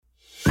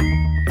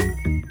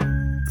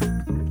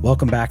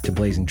Welcome back to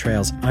Blazing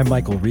Trails. I'm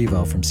Michael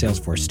Revo from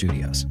Salesforce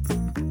Studios.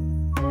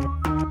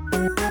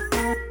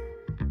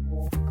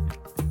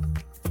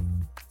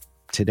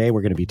 Today,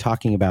 we're going to be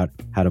talking about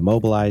how to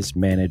mobilize,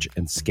 manage,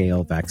 and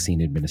scale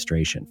vaccine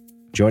administration.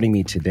 Joining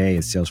me today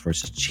is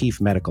Salesforce's Chief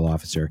Medical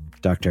Officer,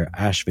 Dr.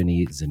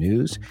 Ashwini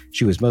Zanuz.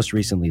 She was most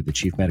recently the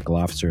Chief Medical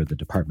Officer of the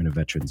Department of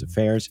Veterans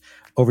Affairs,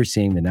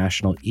 overseeing the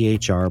National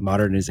EHR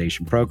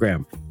Modernization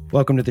Program.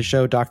 Welcome to the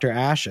show, Dr.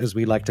 Ash, as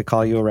we like to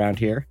call you around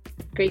here.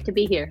 Great to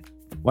be here.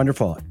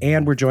 Wonderful.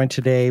 And we're joined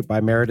today by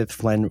Meredith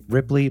Flynn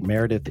Ripley.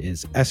 Meredith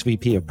is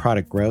SVP of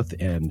Product Growth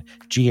and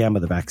GM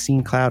of the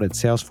Vaccine Cloud at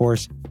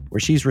Salesforce, where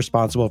she's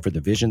responsible for the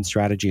vision,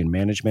 strategy, and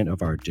management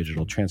of our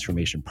digital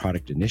transformation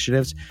product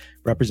initiatives,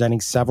 representing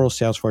several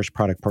Salesforce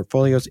product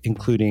portfolios,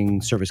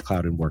 including Service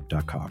Cloud and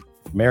Work.com.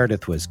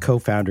 Meredith was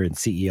co-founder and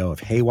CEO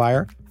of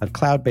Haywire, a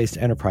cloud-based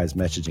enterprise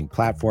messaging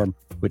platform,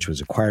 which was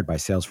acquired by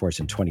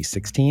Salesforce in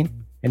 2016,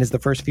 and is the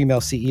first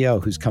female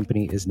CEO whose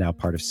company is now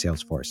part of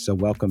Salesforce. So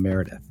welcome,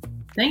 Meredith.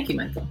 Thank you,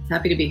 Michael.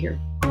 Happy to be here.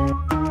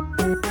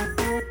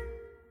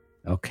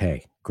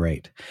 Okay,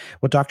 great.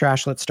 Well, Dr.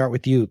 Ash, let's start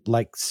with you.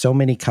 Like so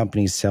many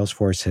companies,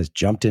 Salesforce has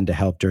jumped in to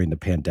help during the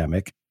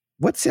pandemic.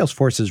 What's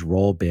Salesforce's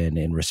role been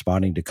in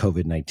responding to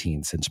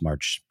COVID-19 since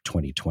March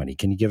 2020?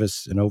 Can you give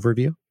us an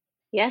overview?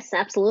 Yes,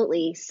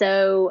 absolutely.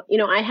 So,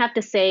 I have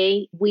to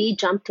say we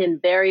jumped in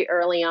very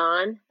early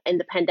on in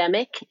the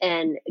pandemic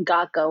and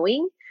got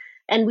going.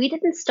 And we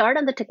didn't start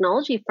on the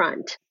technology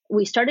front.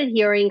 We started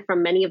hearing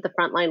from many of the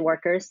frontline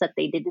workers that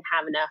they didn't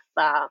have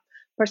enough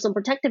personal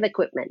protective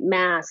equipment,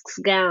 masks,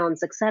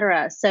 gowns, et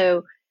cetera.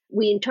 So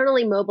we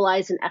internally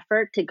mobilized an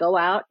effort to go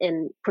out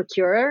and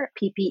procure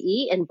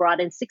PPE and brought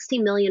in 60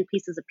 million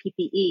pieces of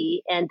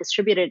PPE and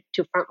distributed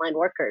to frontline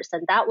workers.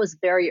 And that was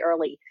very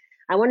early.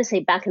 I want to say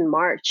back in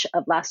March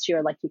of last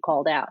year, like you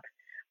called out.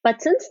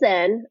 But since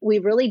then,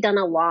 we've really done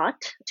a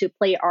lot to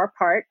play our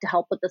part to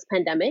help with this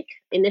pandemic.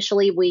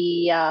 Initially,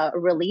 we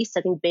released,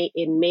 I think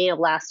in May of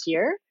last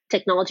year,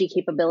 technology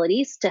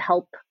capabilities to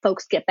help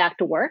folks get back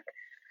to work.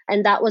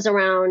 And that was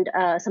around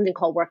something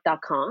called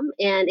Work.com.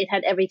 And it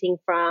had everything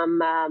from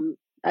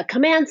a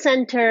command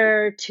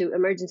center to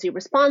emergency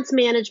response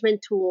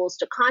management tools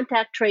to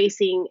contact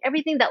tracing,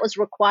 everything that was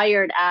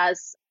required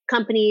as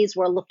companies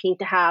were looking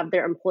to have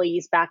their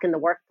employees back in the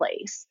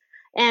workplace.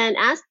 And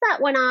as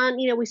that went on,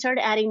 we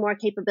started adding more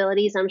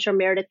capabilities. I'm sure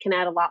Meredith can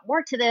add a lot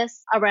more to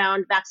this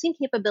around vaccine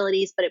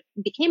capabilities, but it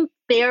became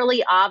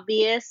fairly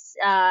obvious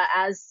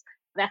as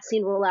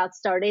vaccine rollout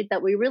started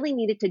that we really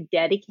needed to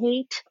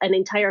dedicate an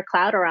entire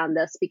cloud around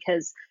this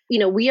because,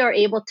 we are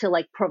able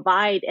to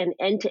provide an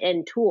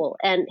end-to-end tool,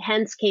 and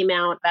hence came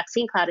out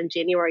Vaccine Cloud in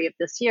January of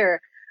this year,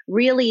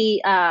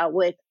 really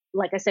with,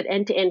 like I said,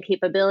 end-to-end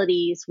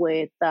capabilities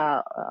with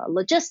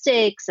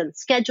logistics and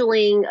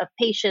scheduling of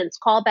patients,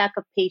 callback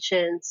of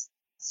patients,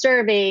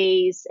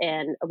 surveys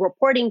and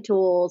reporting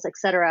tools, et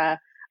cetera.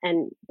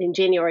 And in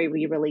January,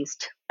 we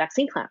released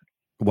Vaccine Cloud.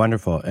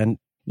 Wonderful. And,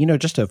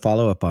 just to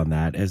follow up on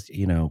that, as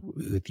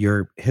with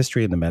your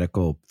history in the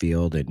medical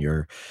field and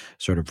your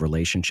sort of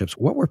relationships,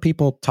 what were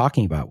people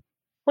talking about?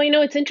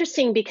 Well, it's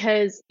interesting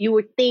because you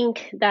would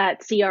think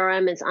that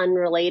CRM is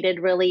unrelated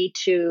really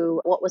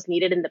to what was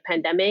needed in the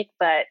pandemic.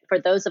 But for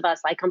those of us,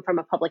 I come from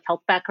a public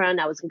health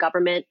background. I was in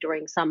government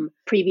during some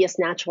previous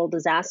natural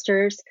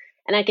disasters.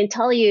 And I can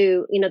tell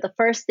you, the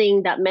first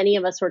thing that many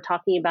of us were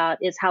talking about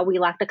is how we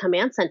lacked a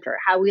command center,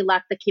 how we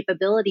lacked the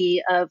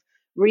capability of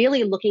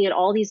really looking at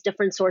all these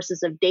different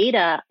sources of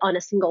data on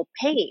a single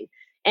pane,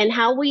 and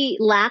how we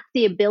lack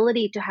the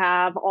ability to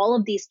have all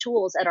of these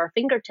tools at our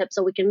fingertips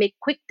so we can make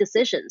quick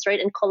decisions,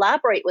 right, and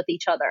collaborate with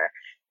each other.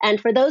 And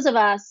for those of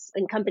us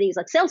in companies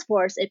like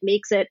Salesforce, it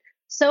makes it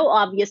so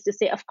obvious to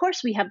say, of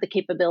course, we have the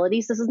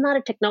capabilities. This is not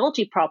a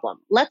technology problem.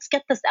 Let's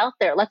get this out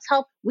there. Let's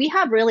help. We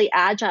have really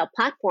agile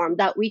platform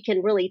that we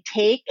can really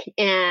take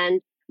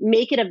and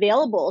make it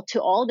available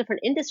to all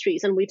different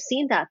industries. And we've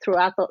seen that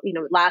throughout the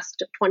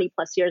last 20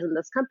 plus years in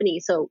this company.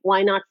 So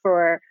why not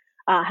for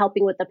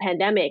helping with the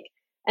pandemic?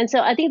 And so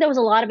I think there was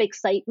a lot of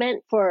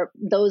excitement for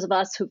those of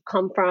us who've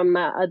come from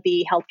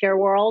the healthcare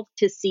world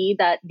to see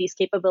that these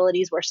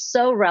capabilities were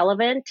so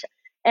relevant.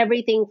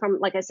 Everything from,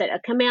 like I said, a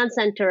command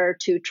center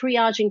to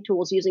triaging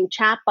tools using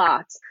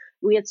chatbots.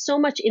 We had so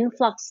much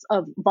influx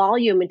of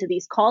volume into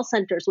these call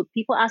centers with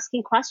people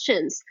asking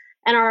questions.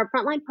 And our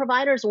frontline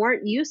providers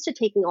weren't used to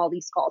taking all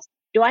these calls.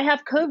 Do I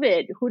have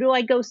COVID? Who do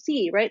I go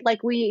see? Right?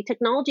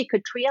 Technology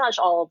could triage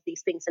all of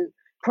these things and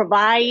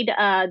provide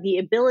the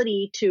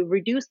ability to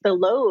reduce the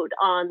load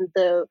on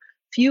the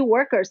few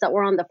workers that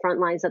were on the front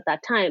lines at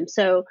that time.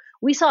 So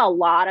we saw a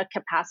lot of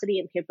capacity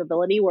and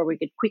capability where we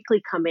could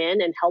quickly come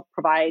in and help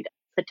provide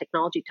the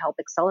technology to help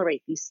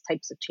accelerate these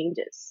types of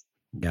changes.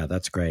 Yeah,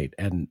 that's great.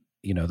 And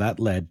that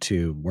led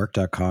to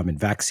Work.com and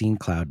Vaccine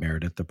Cloud,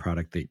 Meredith, the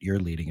product that you're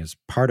leading as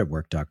part of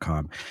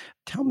Work.com.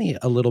 Tell me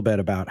a little bit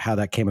about how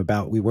that came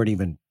about. We weren't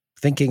even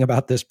thinking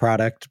about this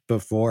product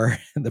before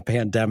the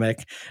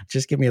pandemic.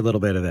 Just give me a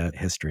little bit of that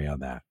history on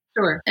that.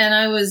 Sure. And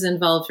I was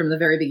involved from the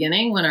very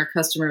beginning when our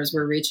customers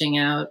were reaching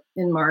out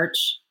in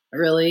March,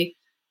 really,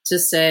 to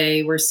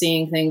say we're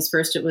seeing things.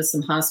 First, it was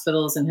some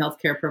hospitals and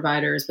healthcare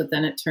providers, but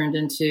then it turned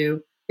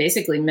into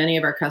basically many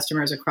of our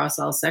customers across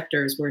all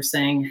sectors were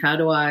saying, how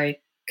do I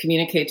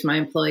communicate to my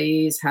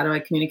employees? How do I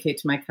communicate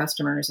to my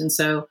customers? And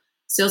so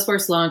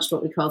Salesforce launched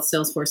what we called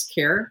Salesforce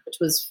Care, which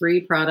was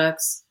free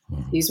products.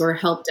 These were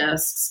help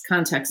desks,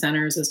 contact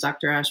centers, as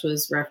Dr. Ash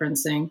was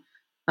referencing,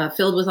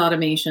 filled with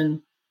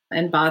automation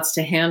and bots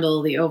to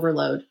handle the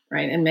overload,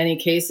 right? In many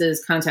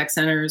cases, contact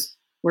centers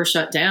were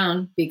shut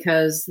down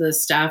because the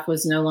staff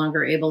was no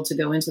longer able to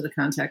go into the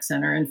contact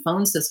center and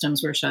phone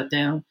systems were shut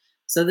down.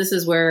 So this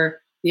is where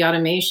the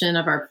automation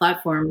of our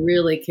platform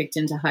really kicked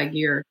into high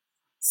gear.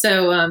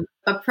 So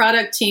a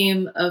product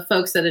team of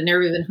folks that had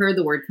never even heard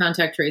the word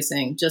contact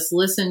tracing just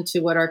listened to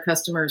what our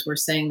customers were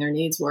saying their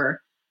needs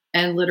were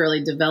and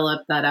literally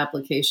developed that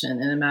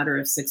application in a matter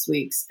of 6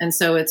 weeks. And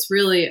so it's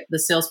really the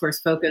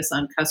Salesforce focus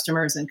on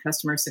customers and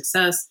customer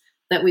success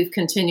that we've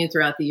continued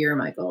throughout the year,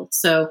 Michael.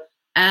 So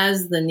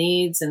as the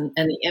needs and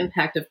the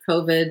impact of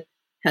COVID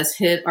has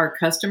hit our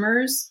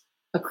customers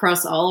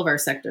across all of our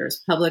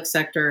sectors, public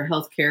sector,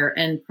 healthcare,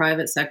 and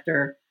private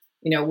sector,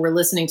 we're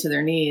listening to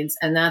their needs.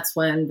 And that's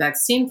when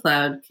Vaccine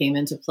Cloud came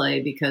into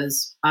play,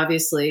 because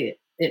obviously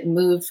it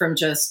moved from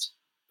just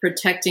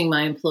protecting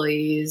my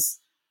employees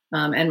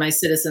and my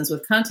citizens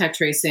with contact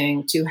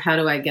tracing to how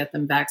do I get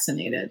them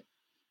vaccinated?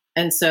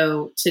 And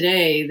so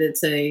today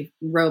it's a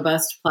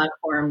robust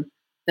platform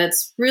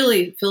that's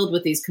really filled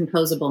with these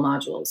composable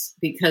modules,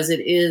 because it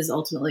is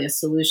ultimately a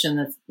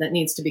solution that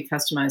needs to be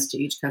customized to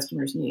each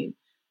customer's need.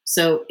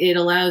 So it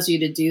allows you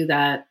to do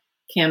that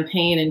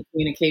campaign and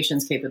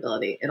communications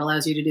capability. It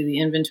allows you to do the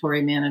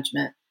inventory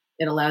management.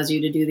 It allows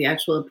you to do the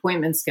actual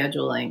appointment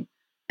scheduling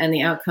and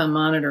the outcome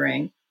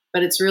monitoring.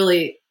 But it's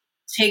really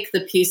take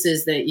the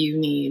pieces that you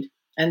need.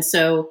 And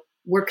so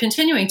we're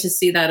continuing to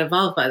see that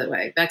evolve, by the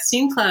way.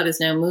 Vaccine Cloud is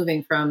now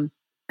moving from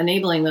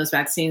enabling those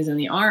vaccines in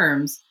the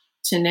arms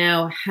to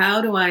now, how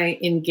do I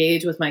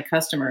engage with my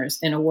customers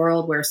in a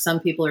world where some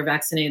people are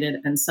vaccinated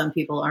and some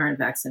people aren't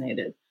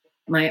vaccinated?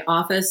 My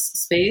office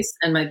space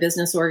and my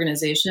business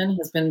organization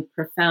has been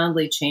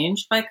profoundly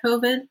changed by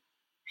COVID.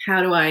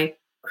 How do I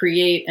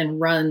create and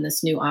run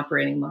this new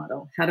operating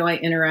model? How do I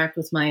interact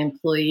with my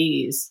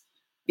employees?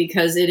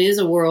 Because it is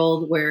a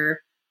world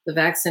where the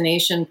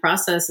vaccination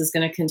process is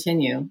going to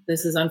continue.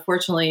 This is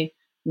unfortunately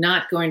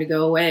not going to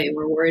go away.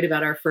 We're worried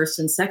about our first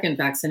and second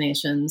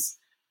vaccinations,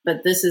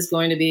 but this is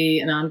going to be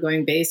an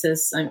ongoing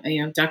basis.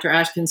 Dr.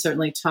 Ash can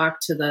certainly talk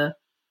to the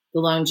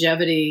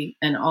longevity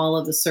and all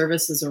of the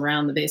services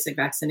around the basic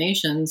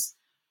vaccinations,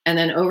 and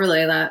then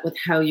overlay that with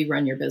how you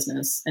run your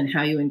business and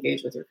how you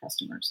engage with your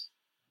customers.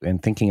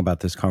 And thinking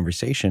about this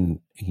conversation,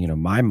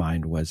 my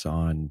mind was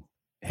on,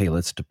 hey,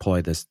 let's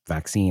deploy this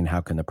vaccine. How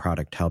can the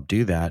product help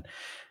do that?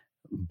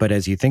 But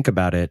as you think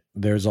about it,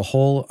 there's a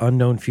whole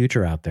unknown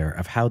future out there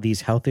of how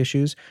these health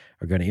issues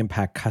are going to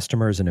impact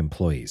customers and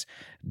employees.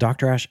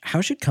 Dr. Ash,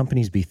 how should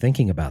companies be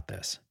thinking about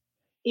this?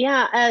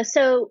 Yeah.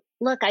 So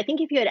look, I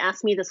think if you had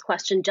asked me this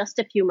question just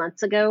a few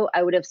months ago,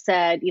 I would have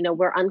said,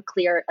 we're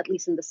unclear, at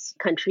least in this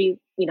country,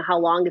 how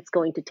long it's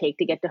going to take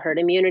to get to herd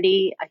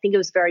immunity. I think it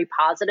was very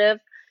positive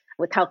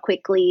with how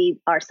quickly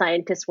our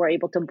scientists were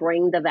able to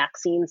bring the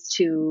vaccines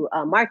to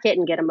market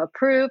and get them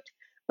approved.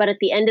 But at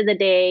the end of the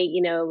day,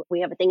 we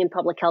have a thing in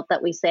public health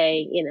that we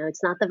say,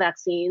 it's not the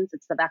vaccines,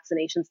 it's the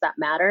vaccinations that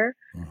matter.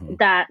 Mm-hmm.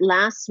 That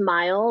last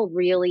mile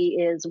really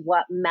is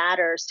what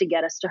matters to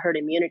get us to herd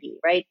immunity,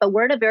 right? But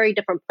we're at a very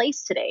different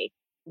place today.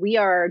 We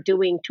are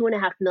doing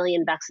 2.5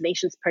 million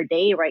vaccinations per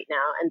day right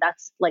now. And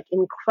that's like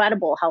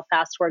incredible how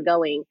fast we're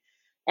going.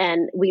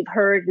 And we've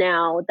heard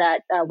now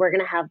that we're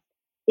going to have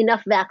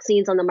enough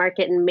vaccines on the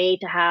market in May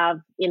to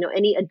have,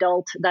 any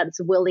adult that's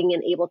willing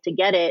and able to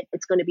get it,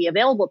 it's going to be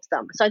available to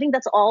them. So I think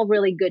that's all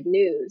really good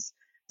news.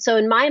 So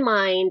in my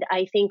mind,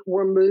 I think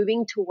we're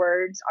moving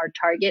towards our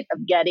target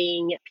of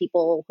getting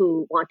people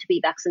who want to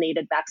be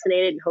vaccinated,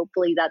 and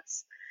hopefully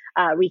that's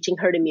reaching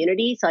herd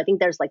immunity. So I think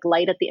there's like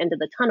light at the end of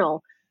the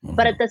tunnel. Mm-hmm.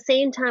 But at the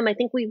same time, I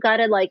think we've got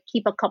to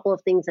keep a couple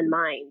of things in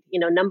mind.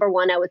 Number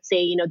one, I would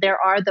say, there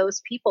are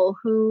those people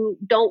who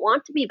don't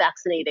want to be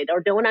vaccinated or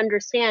don't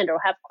understand or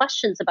have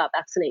questions about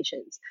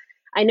vaccinations.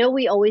 I know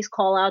we always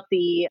call out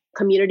the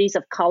communities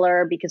of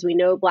color because we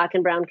know Black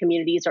and brown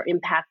communities are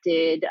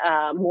impacted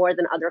more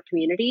than other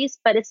communities,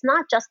 but it's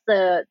not just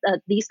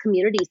these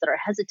communities that are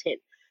hesitant.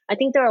 I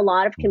think there are a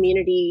lot of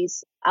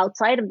communities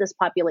outside of this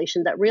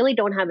population that really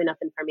don't have enough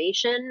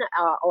information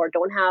or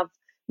don't have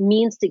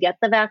means to get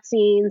the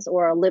vaccines,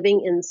 or are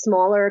living in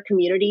smaller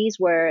communities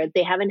where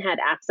they haven't had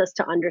access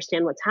to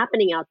understand what's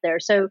happening out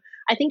there. So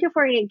I think if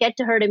we're going to get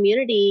to herd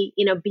immunity,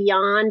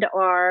 beyond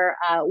our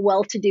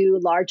well-to-do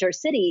larger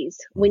cities,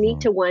 we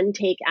need to, one,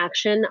 take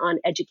action on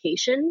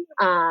education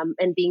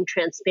and being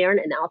transparent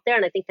and out there.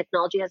 And I think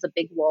technology has a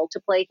big role to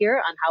play here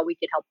on how we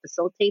could help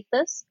facilitate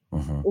this.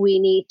 Mm-hmm. We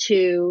need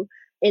to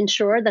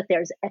ensure that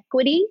there's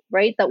equity,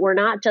 right? That we're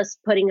not just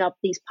putting up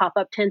these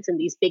pop-up tents in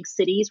these big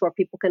cities where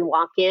people can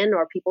walk in,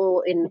 or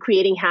people in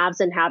creating haves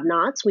and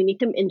have-nots. We need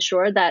to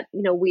ensure that,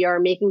 we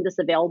are making this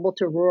available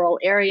to rural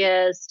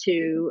areas,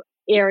 to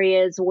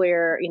areas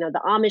where,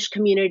 the Amish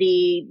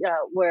community,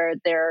 where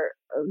they're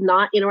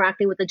not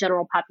interacting with the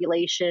general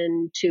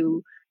population,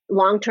 to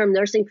long-term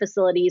nursing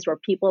facilities where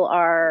people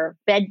are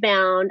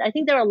bedbound. I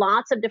think there are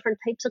lots of different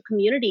types of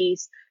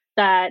communities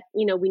that,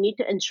 we need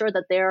to ensure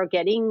that they're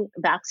getting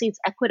vaccines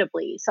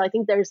equitably. So I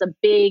think there's a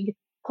big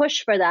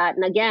push for that.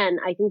 And again,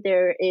 I think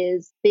there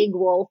is big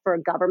role for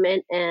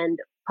government and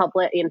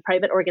public and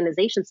private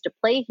organizations to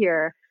play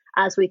here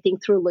as we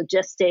think through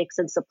logistics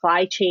and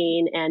supply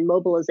chain and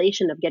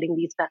mobilization of getting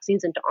these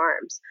vaccines into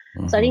arms.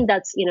 So I think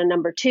that's,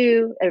 number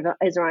two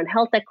is around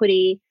health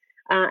equity.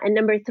 And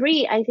number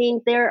three, I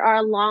think there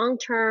are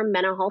long-term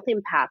mental health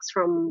impacts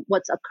from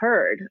what's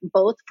occurred,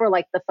 both for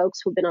like the folks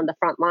who've been on the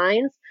front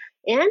lines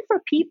and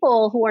for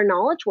people who are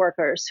knowledge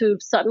workers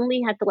who've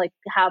suddenly had to like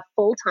have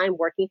full-time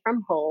working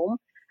from home.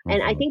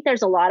 And I think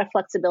there's a lot of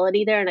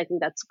flexibility there, and I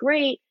think that's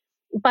great.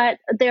 But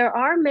there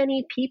are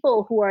many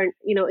people who are,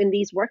 in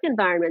these work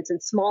environments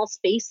in small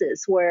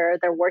spaces where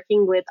they're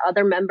working with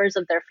other members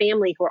of their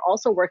family who are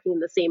also working in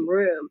the same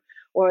room,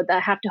 or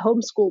that have to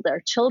homeschool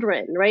their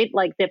children, right?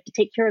 Like they have to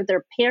take care of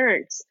their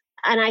parents.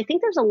 And I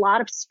think there's a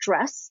lot of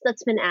stress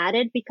that's been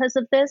added because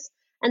of this.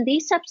 And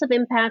these types of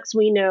impacts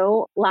we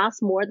know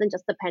last more than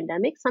just the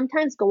pandemic,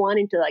 sometimes go on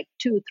into like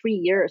 2-3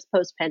 years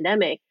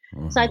post-pandemic.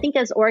 So I think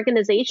as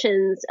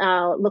organizations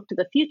look to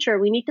the future,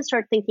 we need to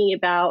start thinking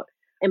about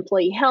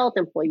employee health,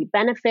 employee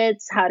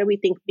benefits. How do we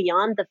think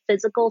beyond the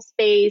physical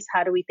space?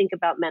 How do we think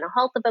about mental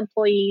health of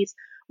employees?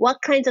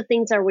 What kinds of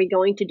things are we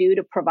going to do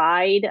to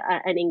provide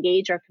and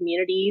engage our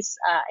communities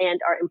and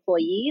our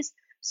employees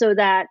so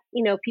that,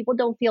 people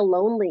don't feel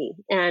lonely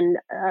and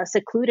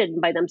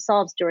secluded by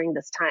themselves during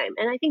this time?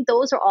 And I think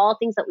those are all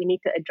things that we need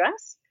to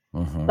address.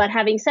 But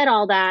having said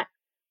all that,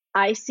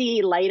 I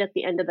see light at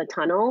the end of the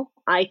tunnel.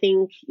 I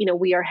think,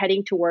 we are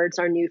heading towards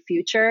our new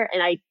future.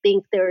 And I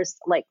think there's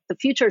the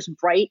future is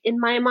bright in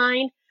my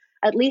mind,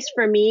 at least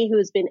for me,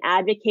 who's been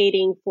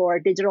advocating for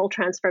digital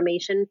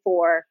transformation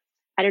for,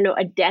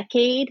 a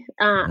decade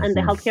in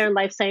the healthcare and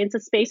life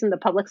sciences space and the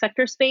public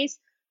sector space.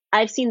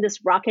 I've seen this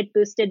rocket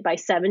boosted by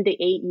 7 to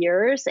 8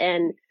 years.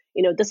 And,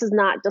 this is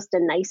not just a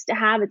nice to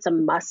have, it's a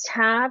must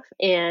have.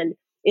 And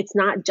it's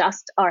not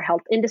just our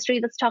health industry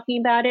that's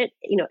talking about it.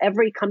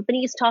 Every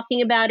company is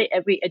talking about it.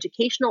 Every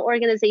educational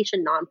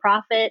organization,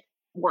 nonprofit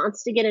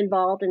wants to get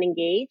involved and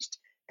engaged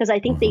because I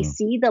think they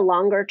see the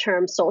longer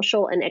term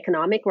social and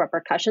economic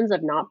repercussions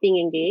of not being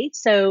engaged.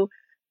 So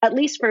at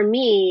least for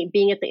me,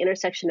 being at the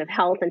intersection of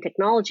health and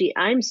technology,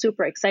 I'm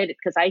super excited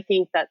because I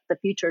think that the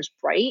future is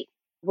bright.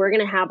 We're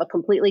going to have a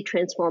completely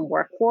transformed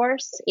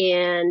workforce.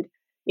 And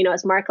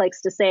as Mark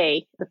likes to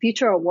say, the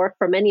future of work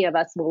for many of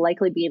us will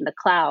likely be in the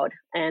cloud.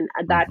 And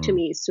that to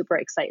me is super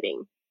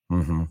exciting.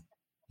 And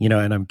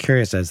I'm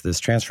curious, as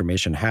this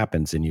transformation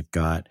happens and you've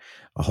got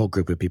a whole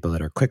group of people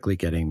that are quickly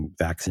getting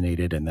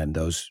vaccinated and then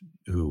those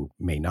who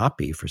may not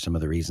be for some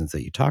of the reasons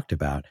that you talked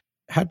about,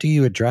 how do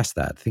you address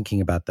that?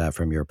 Thinking about that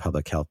from your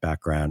public health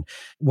background,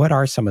 what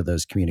are some of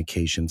those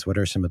communications? What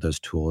are some of those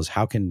tools?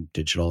 How can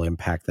digital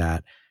impact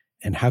that?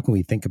 And how can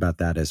we think about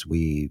that as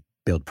we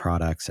build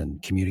products and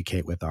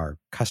communicate with our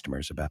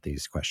customers about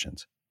these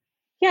questions?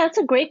 Yeah, that's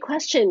a great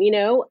question.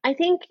 I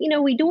think,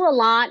 we do a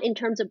lot in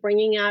terms of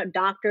bringing out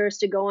doctors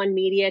to go on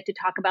media to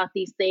talk about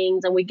these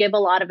things. And we give a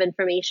lot of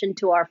information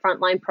to our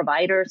frontline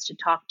providers to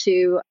talk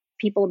to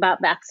people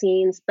about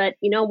vaccines. But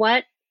you know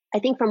what? I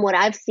think from what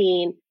I've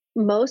seen,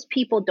 most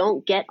people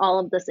don't get all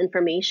of this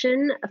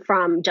information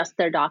from just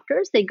their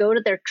doctors. They go to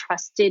their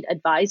trusted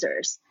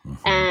advisors.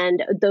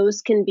 And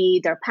those can be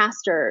their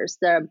pastors,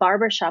 their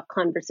barbershop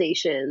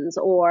conversations,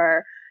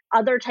 or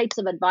other types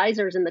of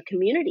advisors in the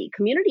community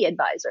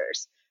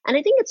advisors. And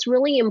I think it's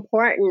really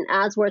important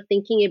as we're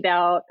thinking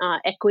about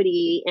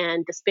equity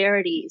and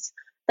disparities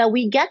that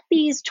we get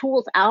these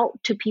tools out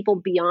to people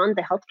beyond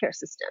the healthcare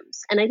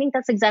systems. And I think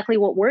that's exactly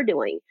what we're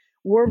doing.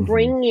 We're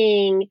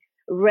bringing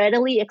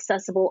readily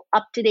accessible,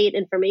 up-to-date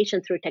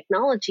information through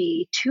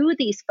technology to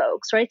these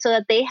folks, right? So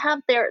that they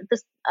have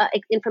this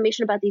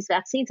information about these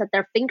vaccines at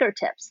their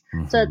fingertips,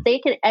 so that they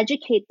can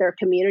educate their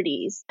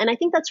communities. And I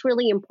think that's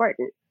really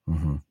important.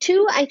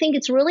 Two, I think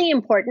it's really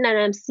important, and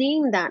I'm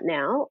seeing that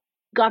now,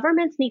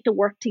 governments need to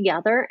work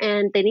together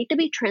and they need to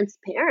be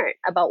transparent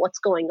about what's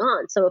going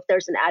on. So if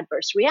there's an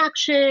adverse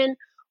reaction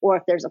or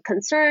if there's a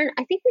concern,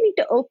 I think we need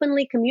to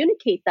openly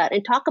communicate that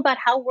and talk about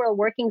how we're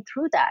working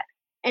through that.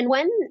 And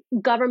when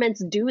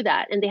governments do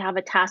that and they have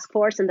a task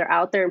force and they're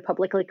out there and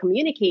publicly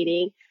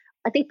communicating,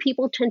 I think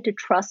people tend to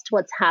trust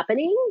what's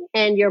happening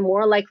and you're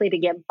more likely to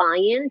get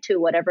buy-in to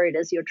whatever it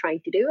is you're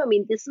trying to do. I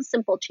mean, this is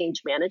simple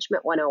change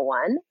management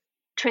 101.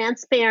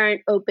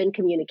 Transparent, open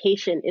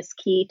communication is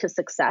key to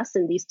success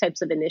in these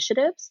types of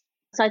initiatives.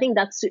 So I think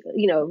that's,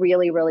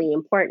 really, really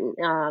important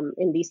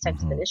in these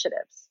types of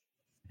initiatives.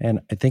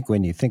 And I think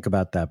when you think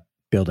about that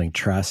building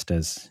trust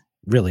as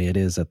really it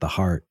is at the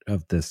heart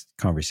of this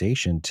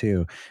conversation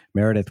too,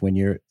 Meredith, when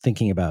you're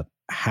thinking about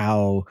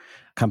how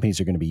companies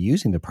are going to be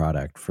using the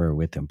product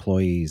with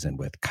employees and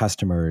with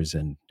customers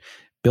and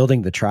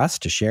building the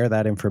trust to share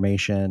that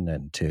information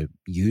and to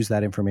use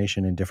that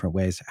information in different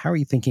ways. How are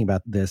you thinking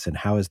about this, and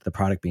how is the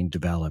product being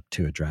developed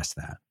to address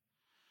that?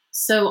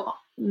 So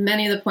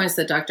many of the points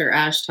that Dr.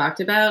 Ash talked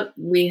about,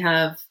 we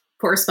have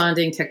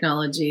corresponding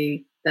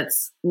technology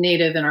that's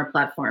native in our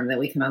platform that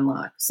we can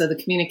unlock. So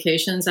the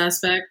communications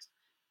aspect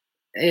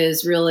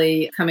is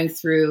really coming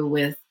through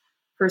with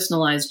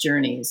personalized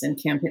journeys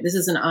and campaign. This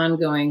is an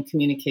ongoing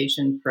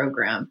communication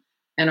program,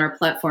 and our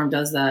platform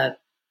does that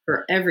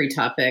for every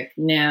topic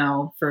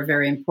now for a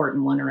very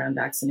important one around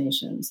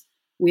vaccinations.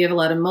 We have a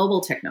lot of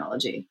mobile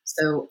technology.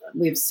 So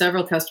we have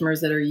several customers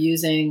that are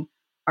using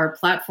our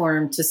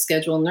platform to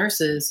schedule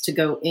nurses to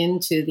go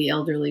into the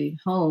elderly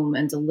home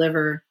and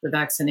deliver the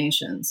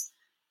vaccinations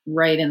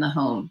right in the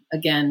home.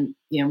 Again,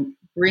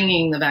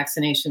 bringing the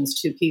vaccinations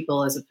to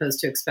people as opposed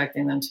to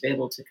expecting them to be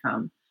able to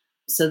come.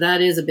 So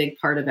that is a big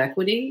part of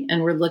equity.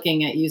 And we're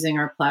looking at using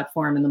our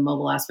platform and the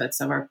mobile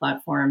aspects of our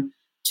platform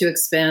to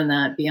expand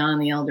that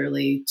beyond the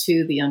elderly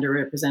to the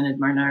underrepresented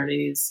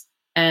minorities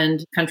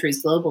and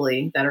countries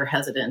globally that are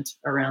hesitant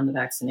around the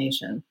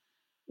vaccination.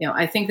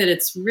 I think that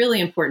it's really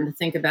important to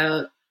think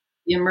about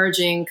the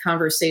emerging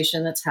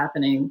conversation that's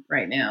happening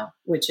right now,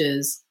 which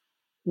is,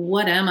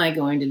 what am I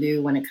going to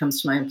do when it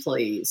comes to my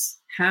employees?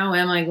 How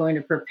am I going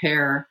to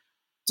prepare?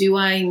 Do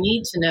I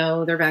need to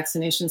know their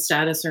vaccination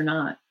status or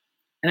not?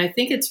 And I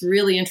think it's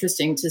really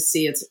interesting to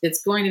see.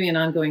 It's going to be an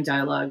ongoing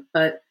dialogue,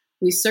 but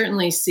we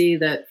certainly see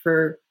that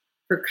for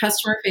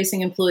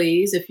customer-facing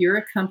employees, if you're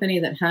a company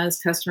that has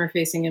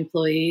customer-facing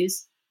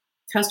employees,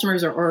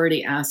 customers are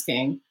already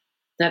asking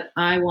that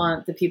I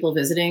want the people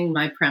visiting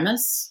my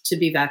premise to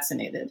be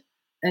vaccinated.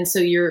 And so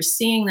you're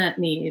seeing that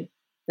need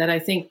that I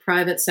think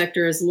private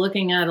sector is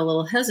looking at a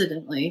little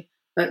hesitantly,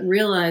 but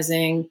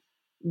realizing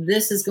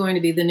this is going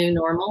to be the new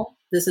normal.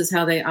 This is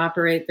how they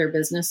operate their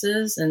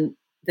businesses, and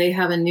they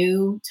have a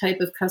new type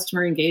of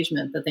customer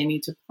engagement that they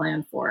need to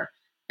plan for.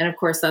 And of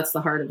course, that's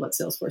the heart of what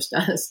Salesforce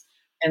does.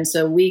 And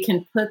so we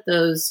can put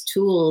those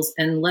tools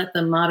and let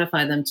them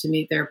modify them to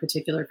meet their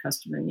particular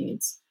customer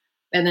needs.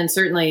 And then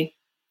certainly,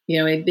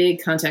 a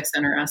big contact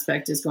center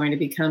aspect is going to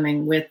be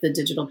coming with the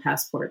digital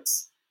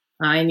passports.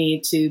 I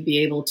need to be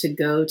able to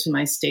go to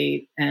my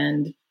state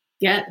and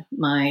get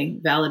my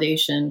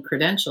validation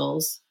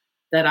credentials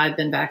that I've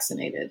been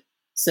vaccinated.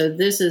 So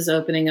this is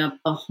opening up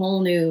a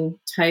whole new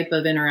type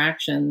of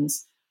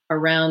interactions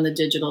around the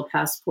digital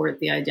passport,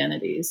 the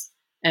identities.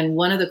 And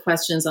one of the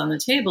questions on the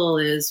table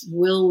is,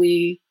 will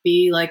we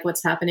be like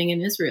what's happening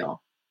in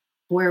Israel,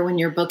 where when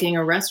you're booking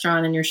a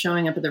restaurant and you're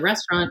showing up at the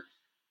restaurant,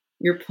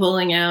 you're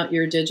pulling out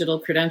your digital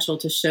credential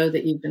to show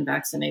that you've been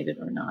vaccinated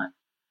or not.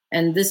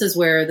 And this is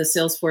where the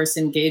Salesforce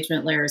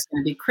engagement layer is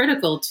going to be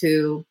critical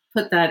to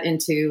put that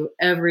into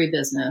every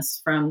business,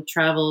 from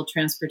travel,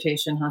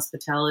 transportation,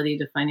 hospitality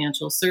to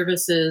financial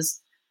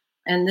services.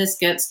 And this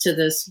gets to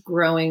this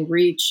growing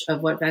reach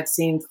of what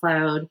Vaccine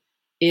Cloud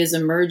is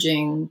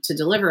emerging to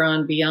deliver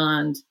on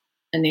beyond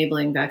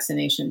enabling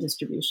vaccination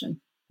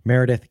distribution.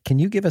 Meredith, can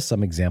you give us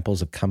some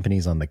examples of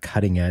companies on the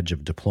cutting edge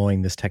of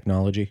deploying this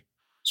technology?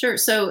 Sure.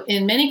 So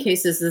in many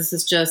cases, this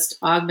is just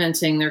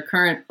augmenting their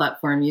current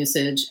platform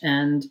usage,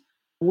 and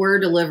we're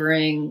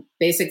delivering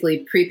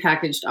basically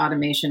prepackaged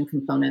automation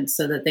components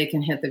so that they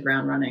can hit the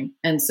ground running.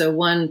 And so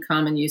one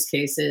common use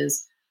case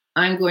is,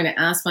 I'm going to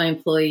ask my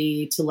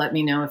employee to let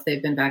me know if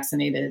they've been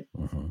vaccinated.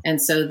 Mm-hmm.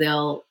 And so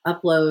they'll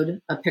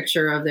upload a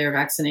picture of their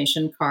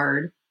vaccination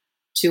card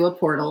to a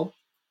portal,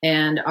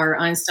 and our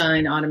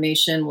Einstein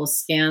automation will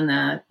scan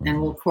that and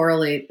will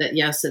correlate that,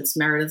 yes, it's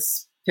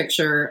Meredith's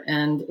picture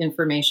and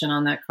information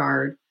on that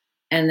card,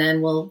 and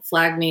then will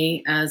flag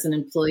me as an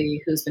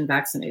employee who's been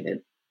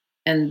vaccinated.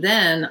 And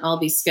then I'll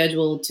be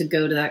scheduled to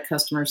go to that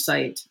customer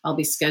site. I'll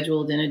be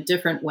scheduled in a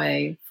different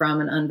way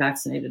from an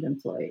unvaccinated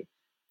employee.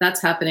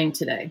 That's happening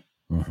today.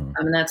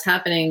 Mm-hmm. That's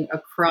happening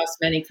across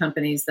many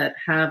companies that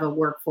have a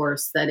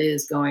workforce that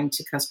is going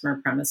to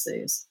customer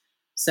premises.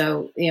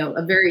 So,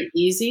 a very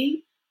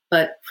easy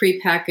but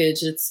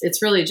prepackaged,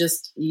 it's really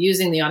just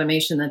using the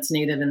automation that's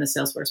native in the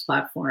Salesforce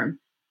platform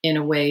in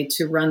a way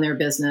to run their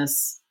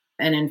business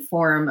and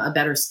inform a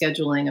better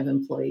scheduling of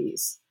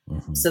employees.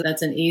 Mm-hmm. So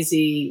that's an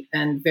easy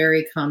and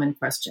very common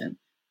question.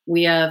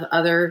 We have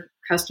other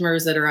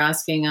customers that are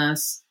asking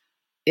us,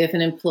 if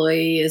an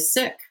employee is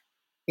sick,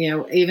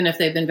 even if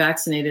they've been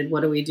vaccinated, what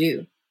do we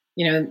do?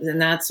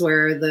 And that's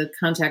where the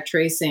contact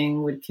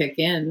tracing would kick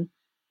in.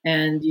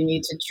 And you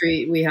need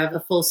to we have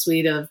a full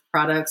suite of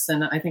products.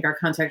 And I think our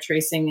contact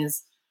tracing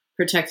is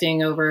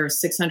protecting over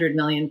 600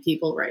 million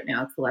people right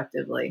now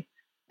collectively.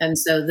 And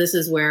so this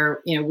is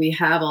where, we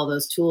have all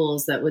those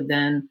tools that would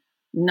then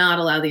not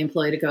allow the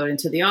employee to go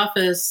into the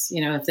office,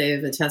 if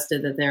they've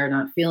attested that they're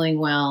not feeling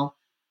well.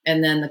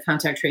 And then the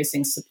contact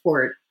tracing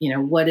support,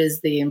 what is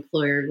the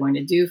employer going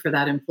to do for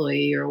that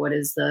employee, or what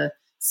is the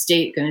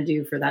state going to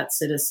do for that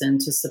citizen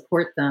to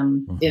support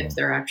them if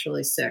they're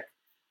actually sick?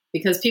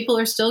 Because people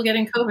are still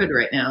getting COVID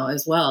right now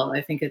as well.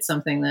 I think it's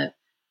something that,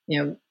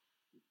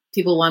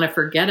 people want to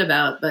forget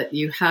about, but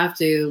you have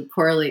to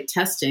correlate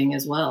testing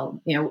as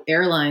well.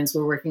 Airlines,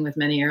 we're working with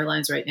many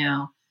airlines right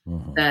now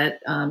that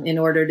in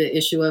order to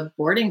issue a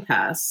boarding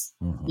pass,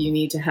 you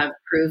need to have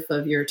proof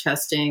of your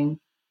testing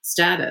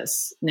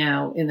status.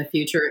 Now, in the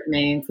future, it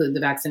may include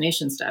the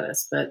vaccination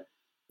status, but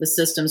the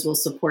systems will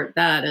support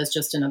that as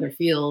just another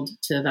field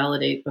to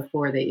validate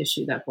before they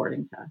issue that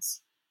boarding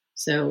pass.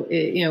 So,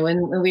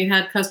 when we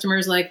had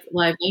customers like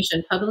Live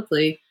Nation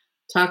publicly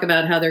talk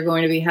about how they're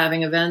going to be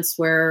having events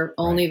where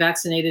only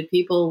vaccinated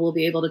people will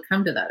be able to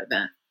come to that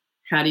event.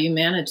 How do you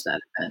manage that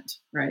event,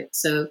 right?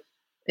 So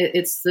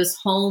it's this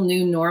whole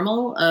new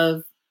normal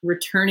of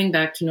returning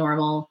back to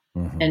normal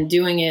and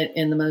doing it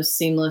in the most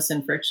seamless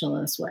and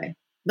frictionless way,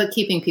 but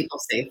keeping people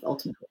safe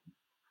ultimately.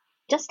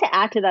 Just to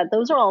add to that,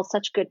 those are all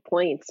such good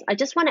points. I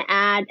just want to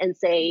add and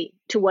say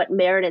to what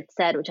Meredith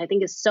said, which I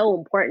think is so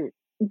important.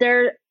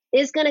 There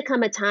is going to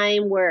come a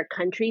time where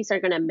countries are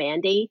going to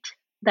mandate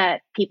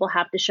that people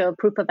have to show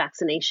proof of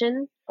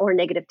vaccination or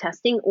negative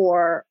testing,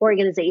 or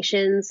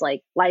organizations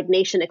like Live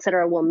Nation, et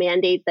cetera, will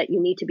mandate that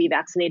you need to be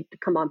vaccinated to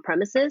come on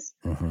premises.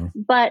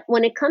 But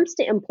when it comes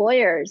to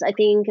employers, I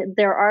think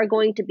there are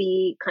going to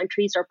be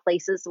countries or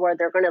places where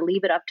they're going to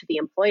leave it up to the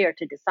employer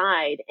to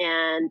decide.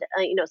 And,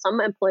 some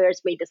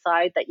employers may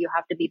decide that you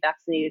have to be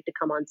vaccinated to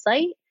come on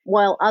site,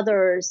 while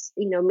others,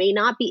 may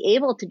not be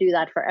able to do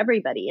that for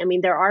everybody. I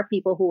mean, there are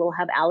people who will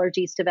have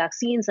allergies to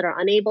vaccines that are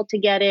unable to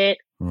get it.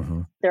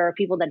 There are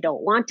people that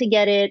don't want to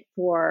get it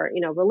for,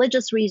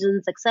 religious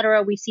reasons, et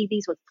cetera. We see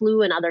these with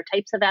flu and other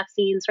types of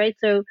vaccines, right?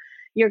 So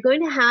you're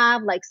going to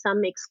have like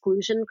some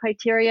exclusion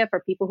criteria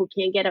for people who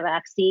can't get a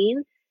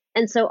vaccine.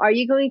 And so are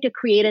you going to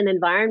create an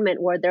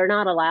environment where they're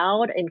not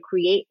allowed and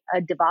create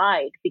a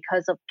divide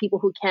because of people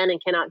who can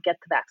and cannot get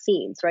the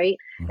vaccines, right?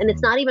 And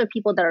it's not even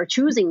people that are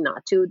choosing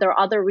not to. There are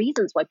other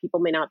reasons why people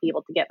may not be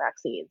able to get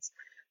vaccines.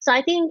 So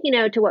I think,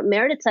 to what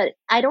Meredith said,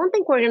 I don't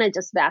think we're going to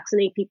just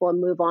vaccinate people and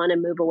move on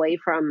and move away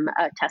from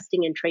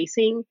testing and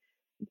tracing.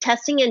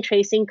 Testing and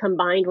tracing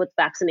combined with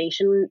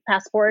vaccination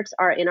passports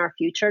are in our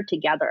future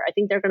together. I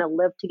think they're going to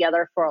live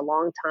together for a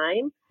long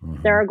time.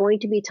 There are going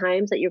to be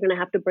times that you're going to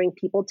have to bring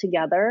people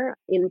together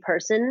in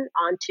person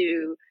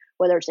onto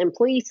whether it's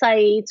employee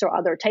sites or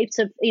other types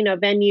of,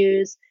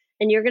 venues.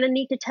 And you're going to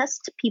need to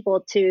test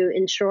people to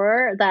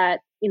ensure that,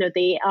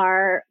 they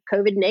are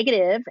COVID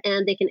negative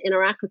and they can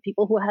interact with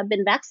people who have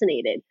been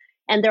vaccinated.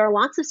 And there are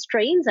lots of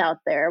strains out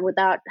there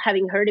without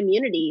having herd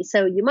immunity.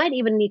 So you might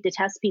even need to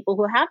test people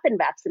who have been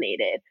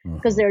vaccinated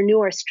because they're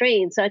newer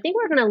strains. So I think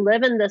we're going to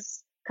live in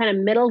this kind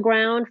of middle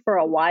ground for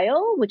a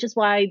while, which is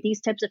why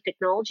these types of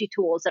technology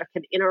tools that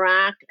can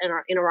interact and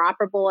are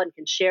interoperable and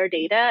can share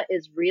data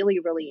is really,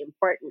 really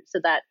important so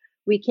that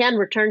we can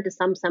return to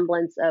some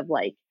semblance of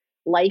like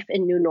life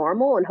in new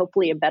normal and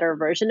hopefully a better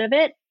version of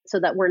it so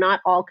that we're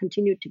not all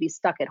continued to be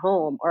stuck at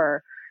home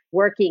or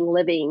working,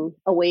 living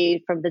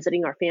away from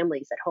visiting our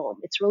families at home.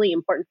 It's really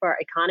important for our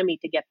economy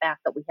to get back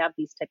that we have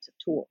these types of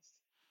tools.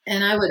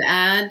 And I would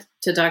add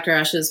to Dr.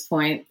 Ash's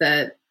point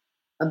that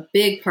a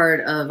big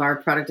part of our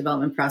product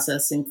development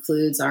process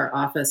includes our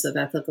Office of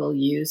Ethical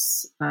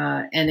Use.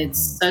 And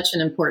it's such an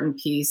important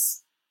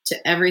piece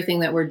to everything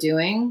that we're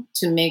doing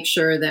to make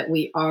sure that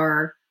we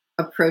are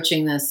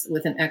approaching this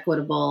with an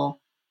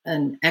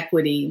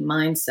equity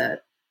mindset,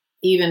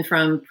 even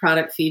from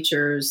product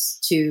features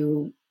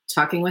to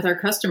talking with our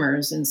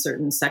customers in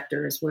certain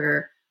sectors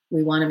where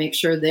we want to make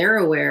sure they're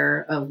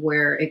aware of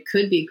where it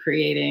could be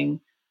creating,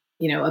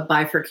 a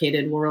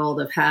bifurcated world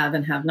of have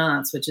and have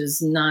nots, which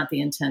is not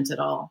the intent at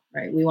all,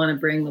 right? We want to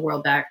bring the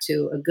world back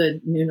to a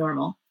good new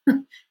normal.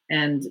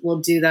 And we'll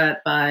do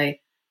that by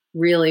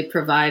really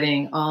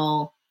providing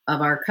all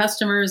of our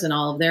customers and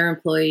all of their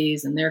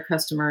employees and their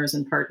customers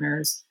and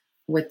partners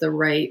with the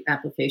right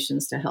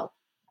applications to help.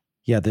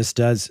 Yeah, this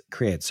does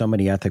create so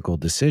many ethical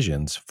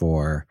decisions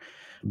for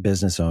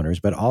business owners,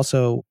 but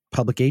also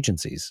public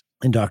agencies.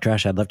 And Dr.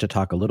 Ash, I'd love to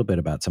talk a little bit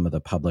about some of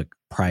the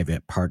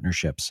public-private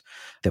partnerships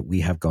that we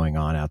have going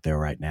on out there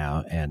right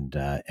now and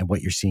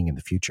what you're seeing in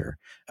the future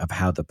of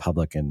how the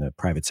public and the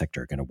private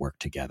sector are going to work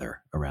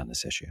together around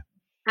this issue.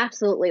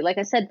 Absolutely. Like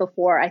I said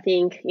before, I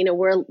think,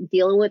 we're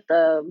dealing with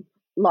the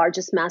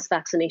largest mass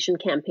vaccination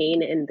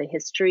campaign in the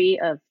history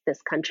of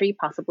this country,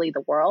 possibly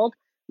the world.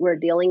 We're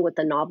dealing with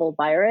a novel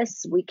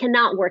virus. We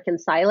cannot work in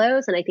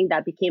silos. And I think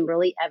that became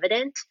really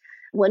evident.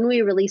 When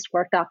we released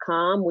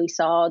work.com, we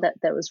saw that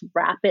there was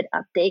rapid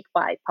uptake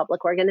by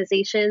public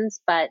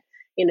organizations. But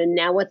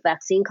now with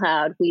Vaccine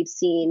Cloud, we've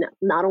seen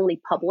not only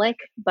public,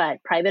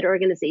 but private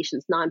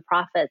organizations,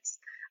 nonprofits,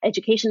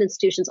 education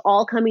institutions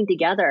all coming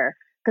together.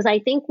 Because I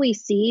think we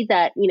see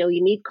that,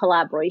 you need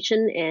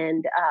collaboration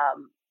and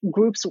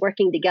groups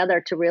working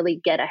together to really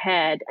get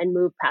ahead and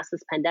move past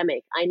this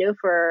pandemic. I know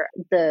for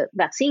the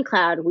Vaccine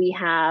Cloud, we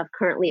have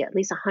currently at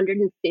least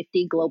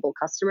 150 global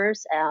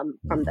customers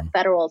from the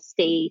federal,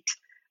 state,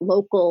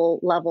 local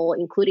level,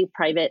 including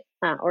private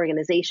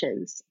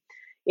organizations.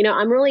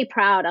 I'm really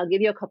proud. I'll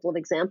give you a couple of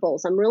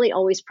examples. I'm really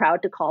always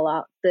proud to call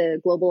out the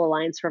Global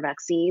Alliance for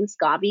Vaccines,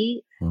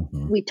 Gavi.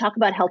 We talk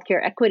about healthcare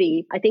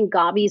equity. I think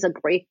Gavi is a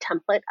great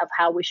template of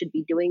how we should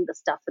be doing the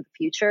stuff for the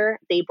future.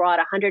 They brought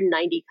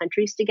 190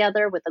 countries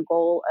together with a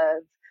goal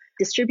of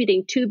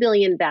distributing 2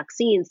 billion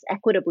vaccines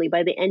equitably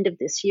by the end of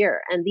this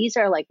year. And these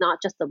are like not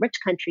just the rich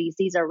countries,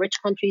 these are rich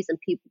countries and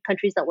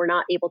countries that were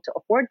not able to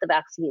afford the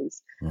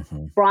vaccines,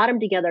 brought them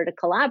together to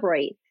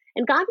collaborate.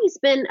 And Gavi's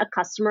been a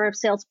customer of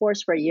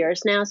Salesforce for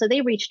years now. So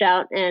they reached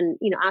out and,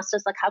 asked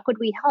us like, how could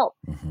we help?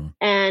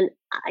 And,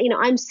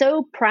 I'm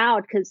so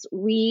proud because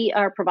we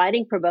are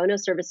providing pro bono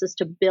services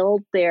to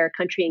build their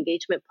country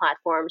engagement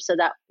platform so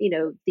that,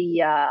 the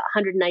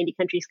 190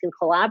 countries can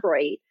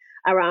collaborate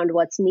around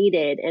what's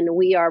needed. And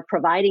we are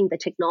providing the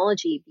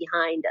technology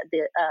behind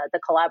the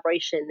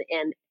collaboration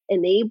and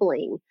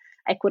enabling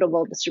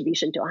equitable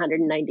distribution to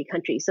 190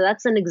 countries. So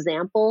that's an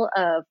example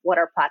of what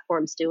our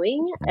platform's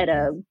doing at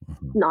a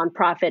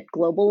nonprofit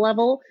global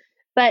level.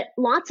 But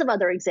lots of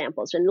other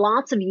examples and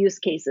lots of use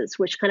cases,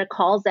 which kind of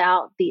calls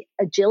out the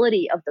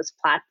agility of this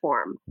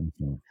platform.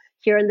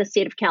 Here in the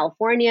state of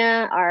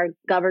California, our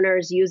governor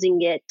is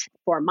using it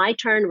for My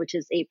Turn, which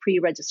is a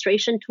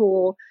pre-registration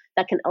tool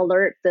that can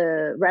alert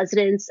the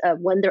residents of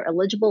when they're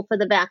eligible for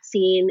the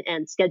vaccine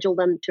and schedule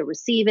them to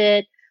receive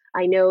it.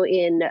 I know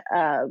in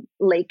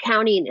Lake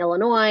County in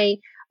Illinois,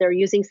 they're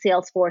using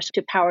Salesforce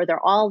to power their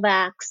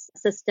AllVax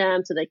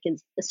system so they can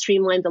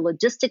streamline the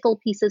logistical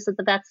pieces of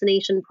the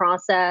vaccination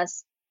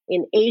process.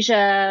 In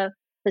Asia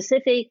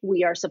Pacific,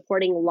 we are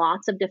supporting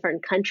lots of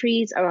different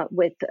countries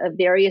with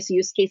various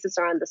use cases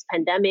around this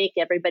pandemic.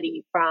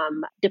 Everybody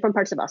from different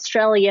parts of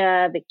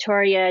Australia,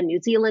 Victoria, New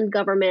Zealand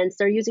governments,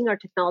 they're using our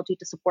technology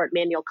to support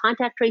manual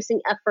contact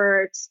tracing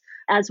efforts,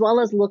 as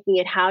well as looking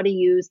at how to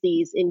use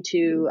these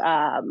into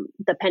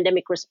the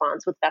pandemic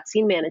response with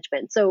vaccine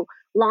management. So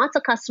lots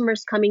of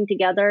customers coming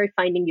together,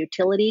 finding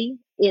utility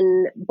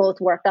in both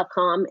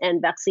Work.com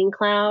and Vaccine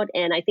Cloud.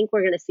 And I think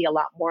we're going to see a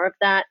lot more of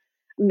that.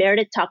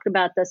 Meredith talked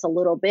about this a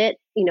little bit.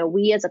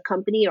 We as a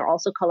company are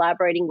also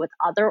collaborating with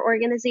other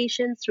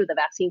organizations through the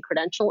Vaccine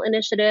Credential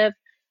Initiative.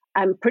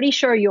 I'm pretty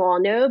sure you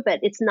all know, but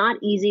it's not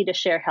easy to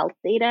share health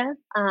data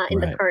in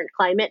the current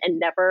climate,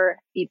 and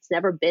it's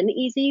never been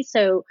easy.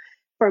 So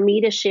for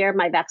me to share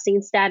my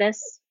vaccine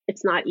status,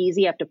 it's not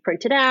easy. I have to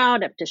print it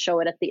out, I have to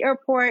show it at the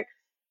airport.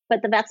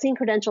 But the Vaccine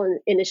Credential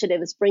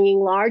Initiative is bringing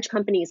large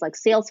companies like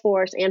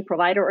Salesforce and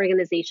provider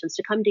organizations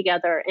to come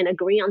together and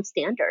agree on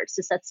standards,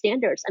 to set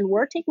standards. And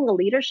we're taking a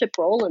leadership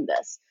role in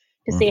this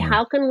to say,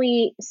 how can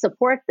we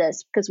support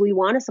this? Because we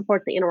want to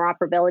support the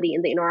interoperability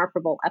and the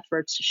interoperable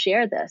efforts to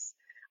share this.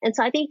 And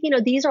so I think,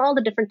 these are all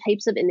the different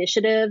types of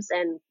initiatives,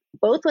 and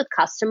both with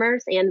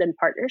customers and in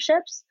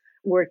partnerships,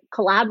 we're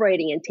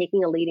collaborating and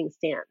taking a leading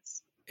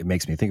stance. It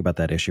makes me think about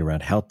that issue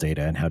around health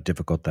data and how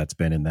difficult that's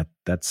been, and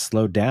that's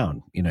slowed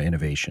down,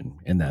 innovation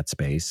in that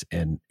space.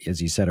 And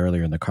as you said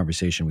earlier in the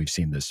conversation, we've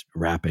seen this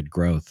rapid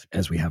growth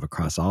as we have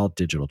across all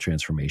digital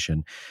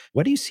transformation.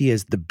 What do you see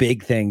as the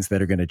big things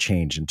that are going to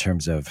change in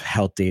terms of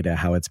health data,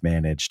 how it's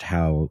managed,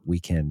 how we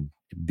can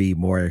be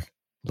more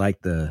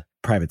like the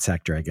private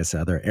sector, I guess,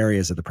 other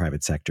areas of the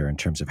private sector in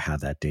terms of how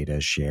that data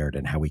is shared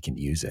and how we can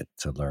use it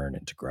to learn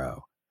and to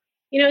grow?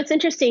 It's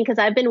interesting because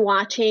I've been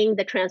watching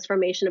the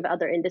transformation of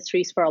other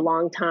industries for a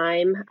long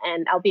time.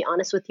 And I'll be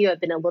honest with you,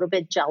 I've been a little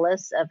bit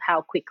jealous of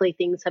how quickly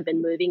things have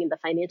been moving in the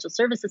financial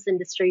services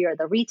industry or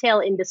the retail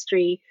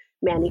industry,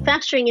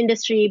 manufacturing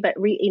industry. But,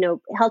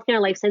 healthcare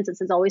and life sciences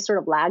has always sort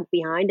of lagged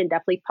behind, and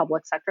definitely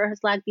public sector has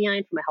lagged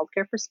behind from a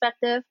healthcare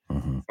perspective.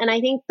 And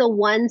I think the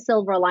one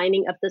silver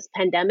lining of this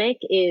pandemic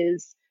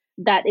is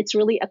that it's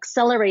really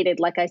accelerated,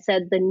 like I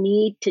said, the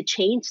need to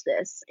change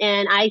this.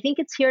 And I think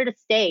it's here to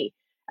stay.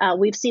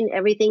 We've seen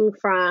everything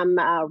from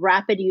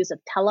rapid use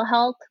of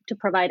telehealth to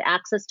provide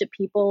access to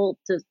people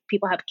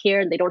have care,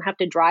 and they don't have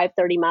to drive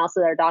 30 miles to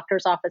their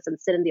doctor's office and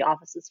sit in the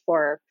offices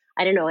for,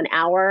 an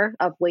hour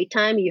of wait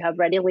time. You have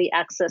readily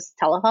access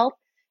telehealth.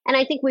 And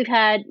I think we've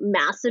had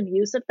massive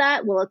use of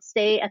that. Will it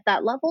stay at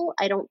that level?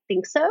 I don't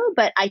think so,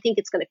 but I think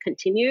it's going to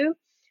continue.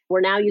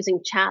 We're now using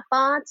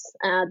chatbots.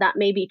 That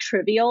may be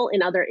trivial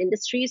in other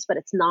industries, but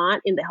it's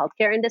not in the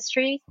healthcare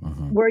industry.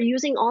 We're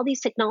using all these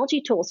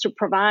technology tools to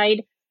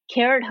provide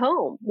care at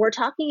home. We're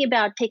talking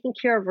about taking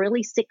care of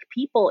really sick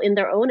people in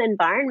their own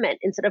environment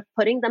instead of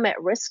putting them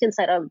at risk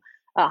inside of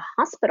a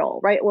hospital,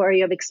 right, where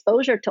you have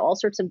exposure to all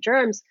sorts of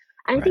germs.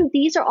 I think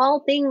these are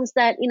all things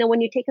that, when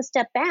you take a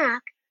step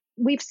back,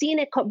 we've seen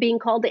it being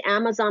called the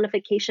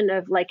Amazonification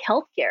of like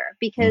healthcare,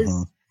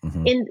 because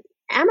in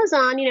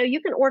Amazon,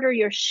 you can order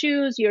your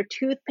shoes, your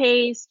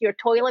toothpaste, your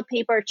toilet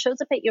paper. It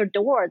shows up at your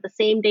door the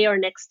same day or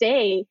next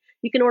day.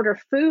 You can order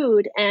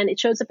food and it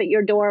shows up at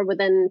your door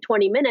within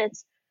 20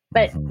 minutes.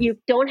 But you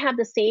don't have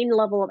the same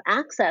level of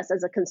access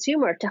as a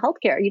consumer to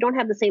healthcare. You don't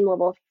have the same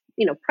level of,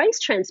 price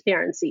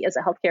transparency as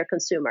a healthcare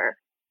consumer.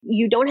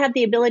 You don't have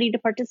the ability to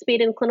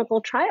participate in clinical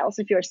trials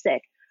if you're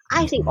sick.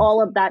 I think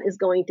all of that is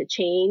going to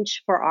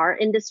change for our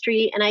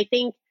industry. And I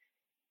think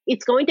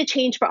it's going to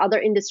change for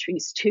other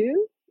industries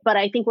too. But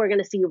I think we're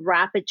going to see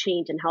rapid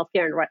change in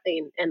healthcare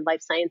and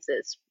life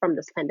sciences from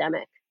this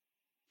pandemic.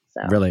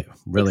 So really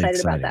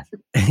excited about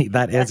exciting. that.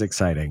 That is Yes.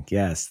 exciting.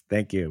 Yes.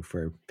 Thank you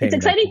for It's painting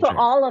that exciting for picture.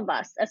 all of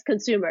us as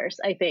consumers,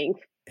 I think.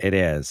 It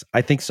is.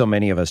 I think so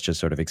many of us just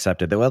sort of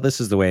accepted that, well,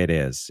 this is the way it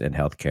is in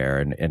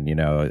healthcare and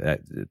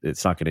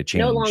it's not going to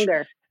change. No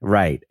longer.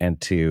 Right. And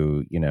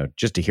to,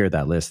 just to hear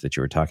that list that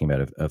you were talking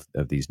about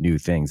of these new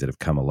things that have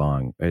come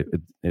along,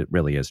 it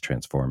really is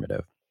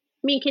transformative.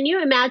 I mean, can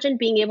you imagine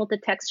being able to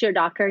text your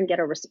doctor and get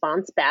a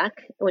response back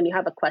when you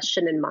have a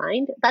question in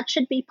mind? That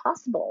should be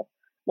possible.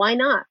 Why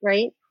not,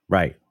 right?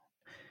 Right.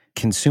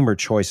 Consumer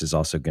choice is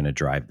also going to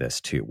drive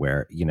this too,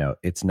 where,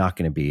 it's not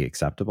going to be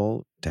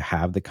acceptable to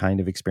have the kind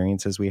of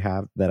experiences we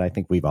have that I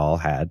think we've all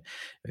had,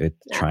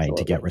 trying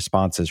to get Absolutely.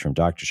 responses from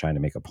doctors, trying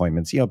to make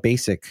appointments,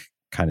 basic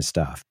kind of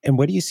stuff. And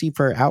what do you see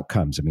for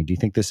outcomes? I mean, do you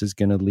think this is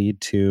going to lead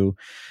to,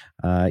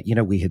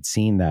 we had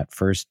seen that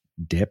first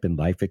dip in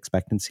life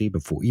expectancy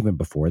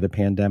before the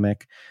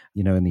pandemic,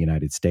 in the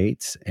United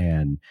States,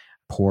 and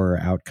poor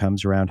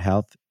outcomes around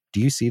health. Do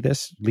you see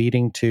this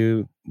leading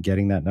to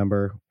getting that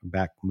number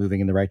back moving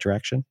in the right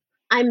direction?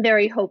 I'm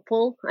very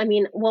hopeful. I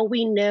mean, what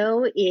we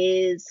know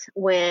is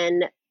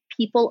when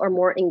people are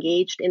more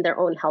engaged in their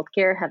own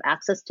healthcare, have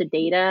access to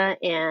data,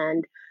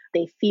 and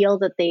they feel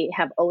that they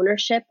have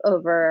ownership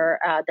over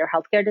their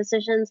healthcare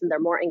decisions and they're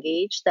more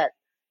engaged, that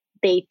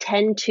they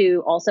tend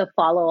to also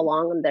follow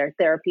along in their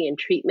therapy and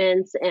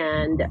treatments,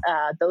 and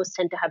those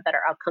tend to have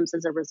better outcomes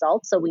as a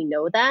result. So we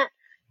know that.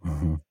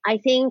 Mm-hmm. I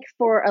think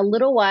for a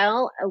little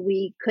while,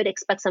 we could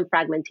expect some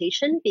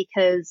fragmentation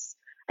because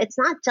it's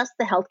not just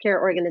the healthcare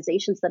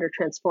organizations that are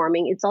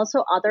transforming, it's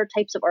also other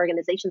types of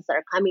organizations that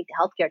are coming to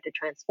healthcare to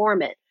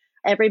transform it.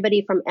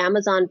 Everybody from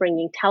Amazon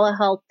bringing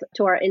telehealth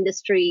to our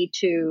industry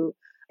to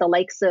the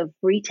likes of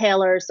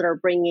retailers that are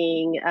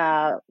bringing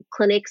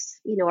clinics,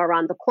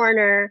 around the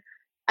corner.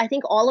 I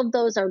think all of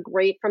those are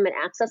great from an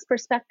access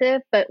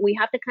perspective, but we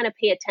have to kind of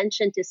pay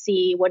attention to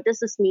see what does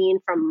this mean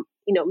from,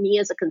 me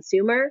as a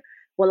consumer.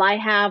 Will I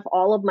have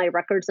all of my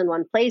records in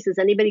one place? Is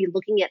anybody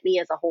looking at me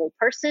as a whole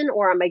person,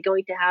 or am I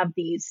going to have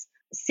these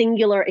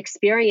singular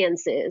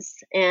experiences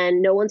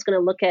and no one's going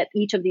to look at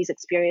each of these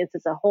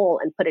experiences as a whole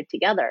and put it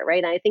together,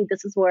 right? And I think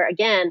this is where,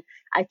 again,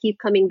 I keep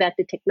coming back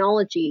to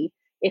technology.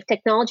 If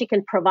technology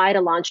can provide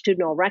a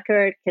longitudinal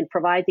record, can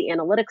provide the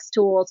analytics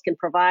tools, can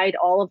provide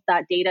all of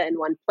that data in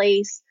one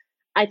place,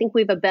 I think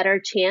we have a better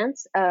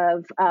chance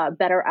of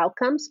better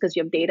outcomes because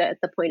you have data at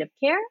the point of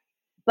care.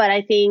 But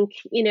I think,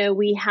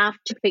 we have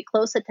to pay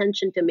close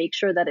attention to make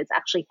sure that it's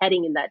actually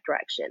heading in that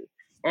direction.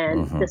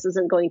 And this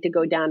isn't going to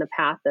go down a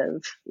path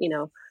of,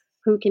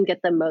 who can get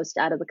the most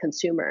out of the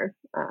consumer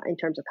in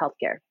terms of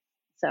healthcare.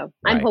 So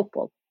I'm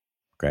hopeful.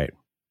 Great.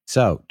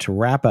 So to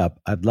wrap up,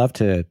 I'd love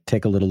to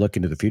take a little look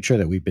into the future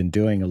that we've been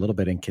doing a little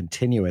bit and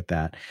continue at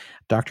that.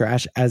 Dr.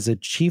 Ash, as a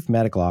chief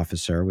medical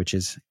officer, which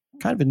is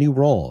kind of a new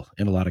role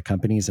in a lot of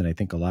companies, and I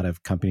think a lot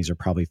of companies are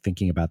probably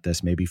thinking about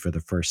this maybe for the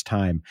first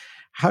time.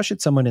 How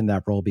should someone in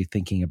that role be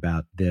thinking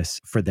about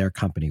this for their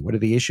company? What are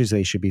the issues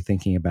they should be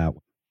thinking about?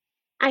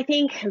 I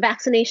think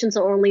vaccinations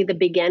are only the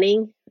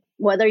beginning.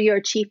 Whether you're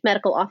a chief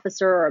medical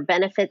officer or a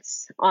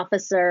benefits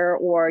officer,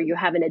 or you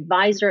have an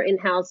advisor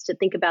in-house to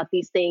think about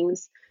these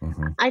things,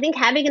 I think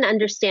having an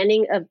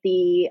understanding of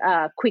the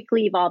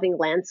quickly evolving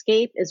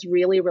landscape is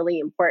really, really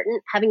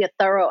important. Having a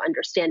thorough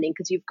understanding,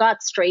 because you've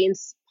got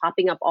strains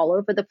popping up all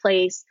over the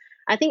place.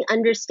 I think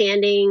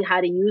understanding how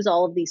to use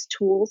all of these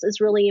tools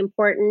is really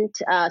important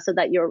so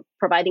that you're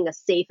providing a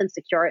safe and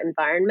secure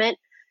environment.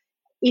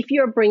 If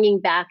you're bringing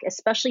back,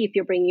 especially if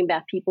you're bringing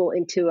back people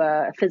into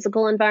a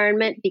physical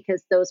environment,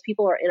 because those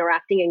people are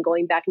interacting and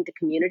going back into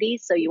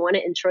communities. So you want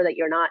to ensure that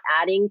you're not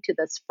adding to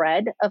the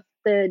spread of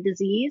the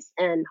disease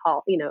and,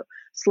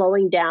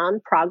 slowing down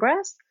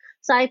progress.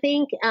 So I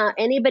think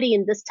anybody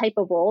in this type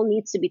of role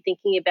needs to be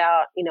thinking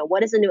about,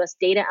 what is the newest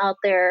data out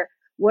there?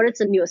 What is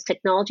the newest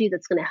technology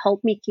that's going to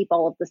help me keep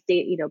all of this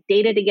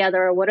data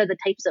together? What are the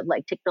types of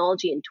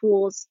technology and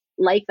tools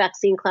like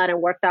Vaccine Cloud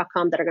and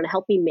Work.com that are going to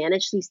help me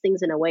manage these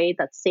things in a way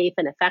that's safe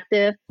and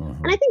effective?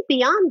 And I think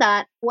beyond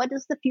that, what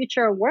does the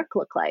future of work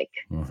look like?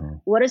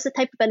 What is the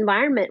type of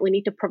environment we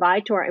need to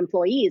provide to our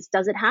employees?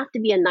 Does it have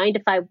to be a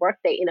 9-to-5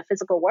 workday in a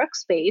physical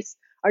workspace?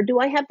 Or do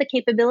I have the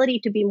capability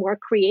to be more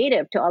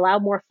creative, to allow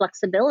more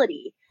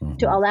flexibility,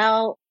 to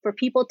allow for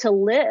people to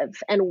live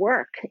and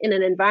work in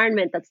an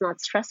environment that's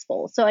not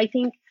stressful? So I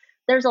think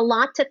there's a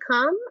lot to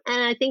come.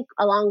 And I think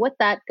along with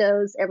that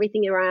goes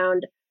everything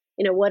around,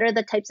 what are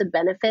the types of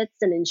benefits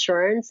and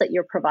insurance that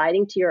you're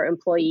providing to your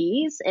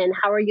employees, and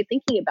how are you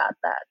thinking about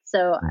that?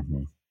 So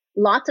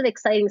lots of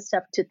exciting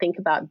stuff to think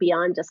about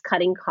beyond just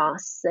cutting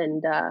costs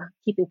and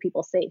keeping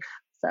people safe.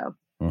 So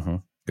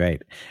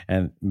Great.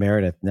 And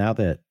Meredith, now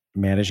that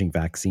managing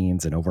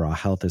vaccines and overall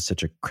health is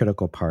such a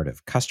critical part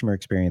of customer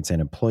experience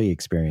and employee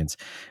experience,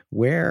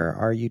 where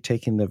are you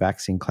taking the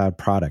Vaccine Cloud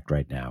product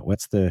right now?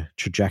 What's the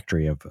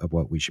trajectory of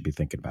what we should be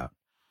thinking about?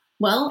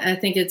 Well, I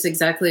think it's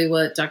exactly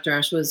what Dr.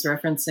 Ash was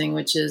referencing,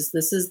 which is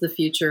this is the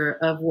future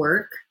of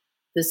work.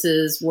 This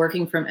is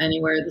working from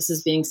anywhere. This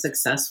is being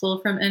successful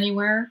from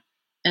anywhere.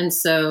 And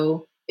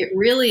so it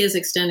really is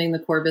extending the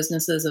core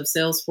businesses of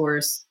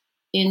Salesforce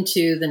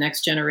into the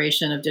next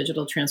generation of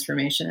digital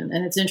transformation.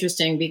 And it's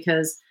interesting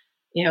because,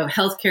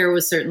 healthcare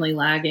was certainly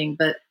lagging,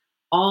 but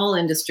all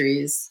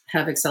industries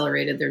have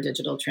accelerated their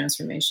digital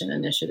transformation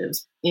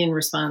initiatives in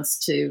response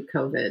to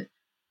COVID.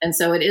 And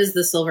so it is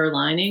the silver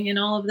lining in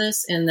all of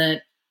this, in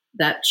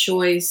that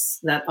choice,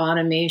 that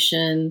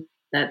automation,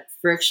 that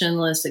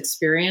frictionless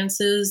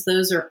experiences,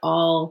 those are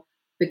all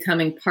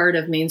becoming part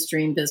of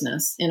mainstream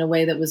business in a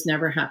way that was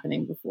never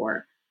happening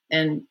before.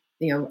 And,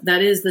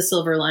 that is the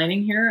silver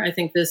lining here. I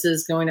think this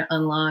is going to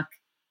unlock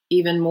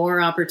even more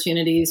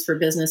opportunities for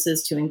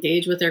businesses to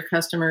engage with their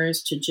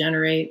customers, to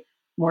generate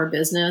more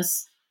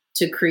business,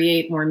 to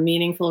create more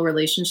meaningful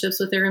relationships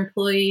with their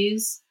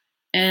employees.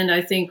 And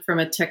I think from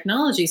a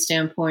technology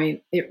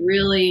standpoint, it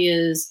really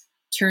is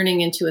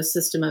turning into a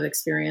system of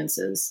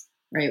experiences,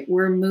 right?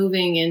 We're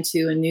moving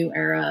into a new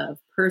era of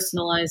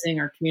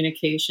personalizing our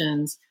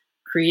communications,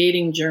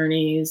 creating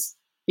journeys,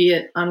 be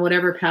it on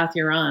whatever path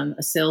you're on,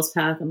 a sales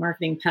path, a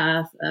marketing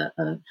path,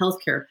 a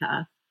healthcare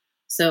path.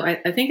 So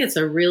I think it's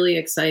a really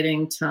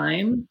exciting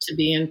time to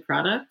be in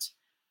product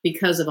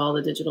because of all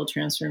the digital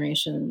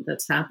transformation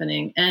that's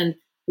happening and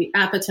the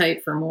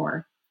appetite for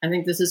more. I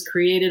think this has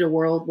created a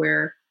world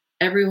where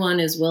everyone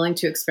is willing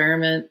to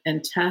experiment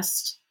and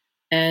test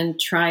and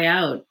try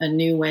out a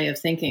new way of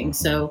thinking.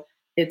 So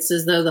it's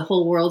as though the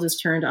whole world has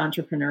turned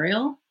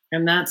entrepreneurial,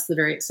 and that's the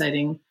very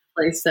exciting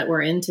place that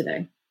we're in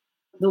today.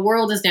 The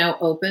world is now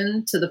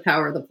open to the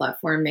power of the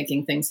platform,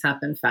 making things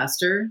happen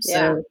faster. Yeah.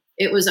 So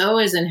it was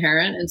always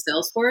inherent in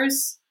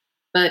Salesforce,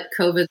 but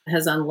COVID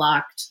has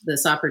unlocked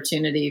this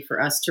opportunity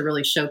for us to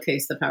really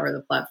showcase the power of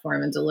the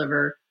platform and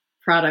deliver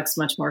products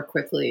much more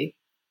quickly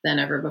than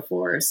ever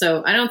before.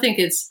 So I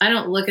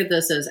don't look at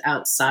this as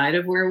outside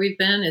of where we've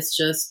been. It's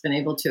just been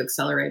able to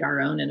accelerate our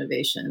own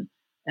innovation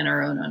and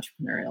our own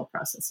entrepreneurial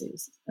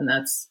processes. And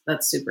that's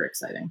super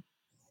exciting.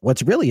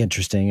 What's really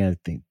interesting, I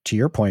think, to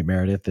your point,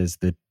 Meredith, is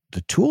that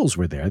the tools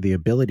were there. The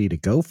ability to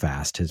go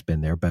fast has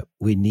been there, but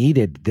we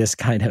needed this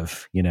kind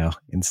of,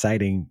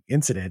 inciting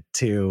incident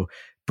to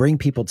bring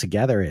people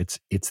together.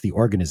 It's the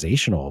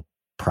organizational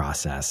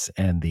process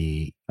and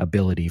the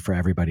ability for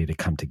everybody to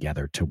come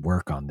together to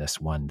work on this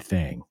one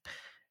thing.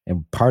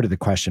 And part of the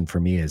question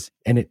for me is,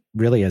 and it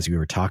really, as we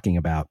were talking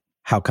about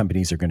how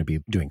companies are going to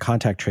be doing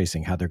contact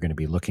tracing, how they're going to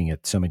be looking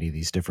at so many of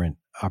these different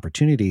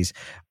opportunities,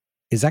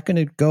 is that going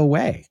to go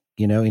away?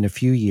 In a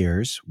few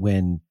years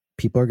when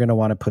people are going to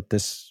want to put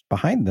this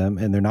behind them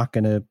and they're not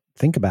going to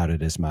think about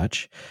it as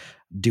much.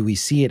 Do we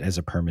see it as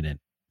a permanent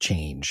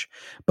change,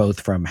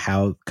 both from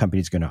how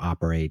companies are going to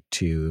operate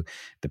to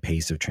the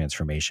pace of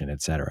transformation,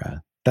 et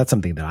cetera? That's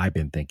something that I've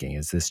been thinking.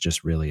 Is this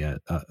just really a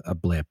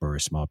blip or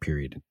a small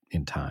period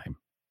in time?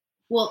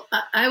 Well,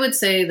 I would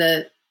say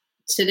that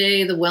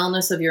today the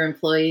wellness of your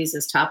employees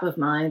is top of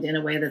mind in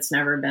a way that's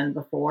never been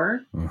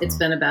before. It's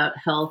been about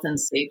health and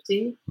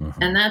safety,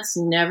 and that's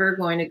never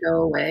going to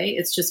go away.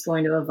 It's just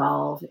going to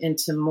evolve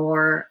into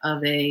more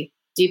of a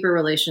deeper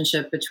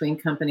relationship between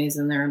companies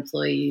and their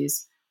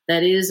employees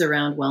that is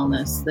around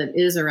wellness, that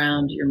is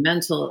around your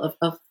mental,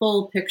 a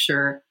full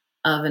picture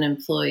of an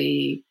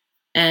employee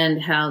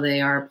and how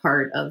they are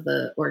part of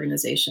the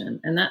organization.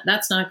 And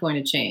that's not going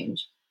to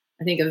change.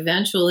 I think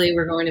eventually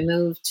we're going to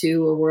move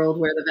to a world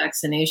where the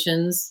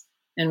vaccinations,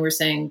 and we're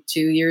saying 2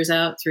 years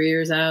out, 3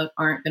 years out,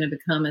 aren't going to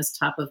become as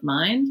top of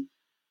mind.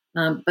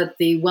 But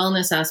the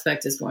wellness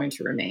aspect is going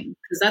to remain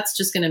because that's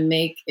just going to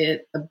make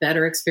it a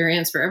better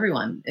experience for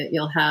everyone.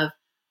 You'll have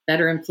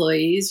better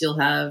employees, you'll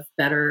have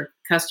better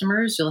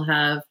customers, you'll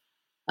have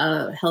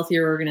a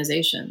healthier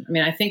organization. I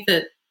mean, I think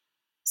that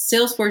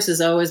Salesforce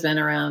has always been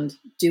around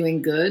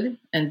doing good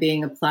and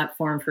being a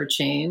platform for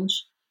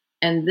change.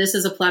 And this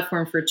is a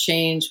platform for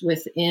change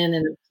within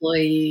an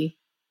employee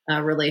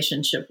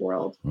relationship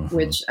world,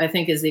 which I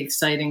think is the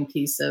exciting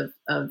piece of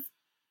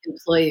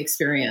employee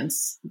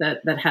experience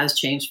that has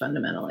changed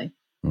fundamentally.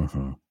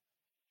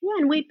 Yeah,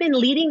 and we've been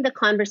leading the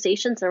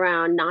conversations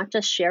around not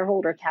just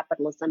shareholder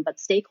capitalism, but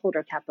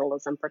stakeholder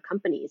capitalism for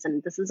companies.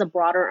 And this is a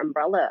broader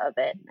umbrella of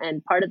it.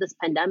 And part of this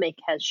pandemic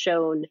has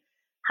shown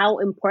how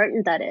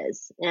important that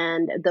is.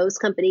 And those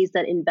companies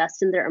that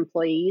invest in their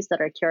employees,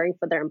 that are caring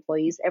for their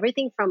employees,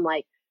 everything from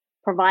like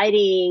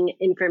providing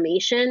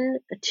information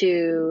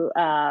to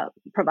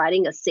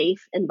providing a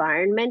safe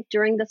environment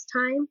during this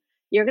time,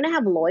 you're going to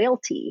have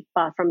loyalty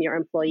from your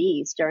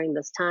employees during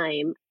this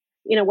time.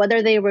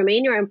 Whether they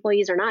remain your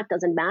employees or not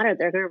doesn't matter.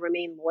 They're going to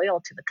remain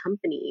loyal to the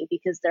company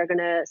because they're going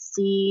to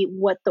see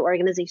what the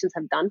organizations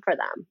have done for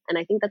them. And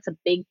I think that's a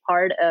big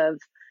part of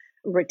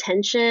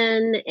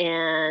retention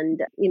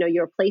and,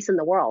 your place in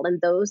the world.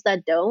 And those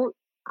that don't,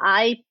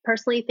 I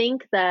personally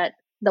think that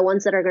the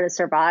ones that are going to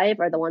survive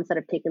are the ones that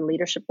have taken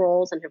leadership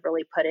roles and have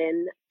really put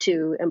in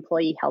to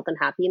employee health and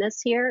happiness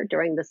here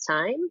during this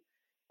time.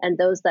 And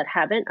those that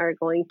haven't are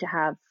going to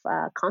have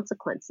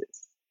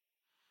consequences.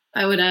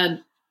 I would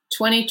add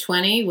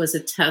 2020 was a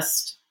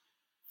test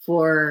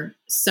for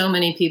so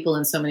many people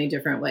in so many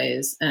different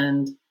ways.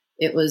 And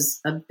it was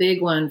a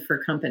big one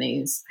for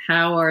companies.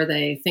 How are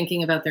they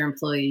thinking about their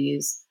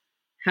employees?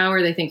 How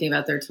are they thinking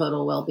about their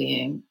total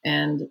well-being?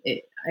 And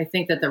I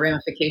think that the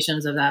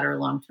ramifications of that are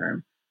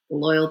long-term. The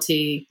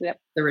loyalty,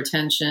 the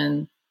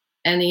retention,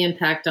 and the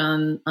impact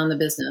on the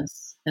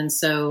business. And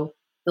so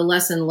the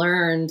lesson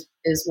learned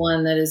is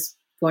one that is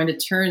going to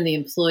turn the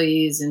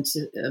employees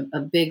into a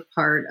big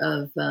part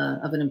of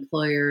an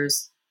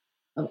employer's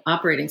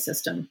operating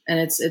system. And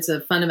it's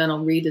a fundamental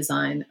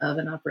redesign of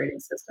an operating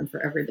system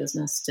for every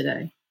business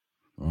today.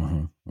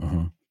 Mm-hmm,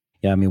 mm-hmm.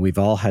 Yeah, I mean, we've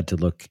all had to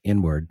look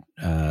inward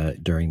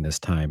during this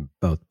time,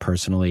 both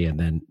personally and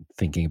then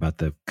thinking about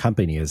the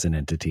company as an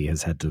entity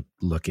has had to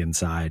look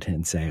inside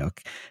and say,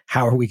 okay,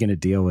 how are we going to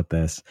deal with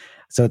this?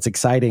 So it's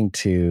exciting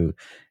to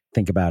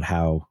think about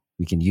how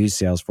we can use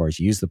Salesforce,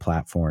 use the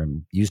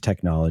platform, use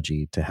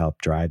technology to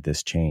help drive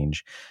this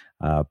change,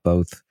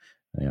 both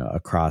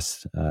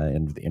across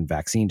in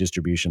vaccine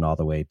distribution all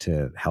the way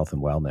to health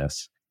and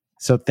wellness.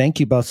 So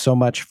thank you both so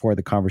much for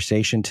the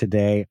conversation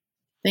today.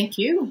 Thank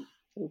you.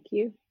 Thank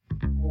you.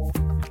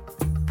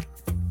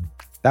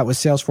 That was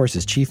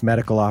Salesforce's Chief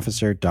Medical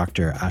Officer,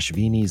 Dr.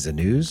 Ashvini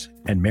Zanuz,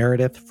 and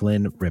Meredith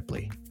Flynn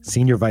Ripley,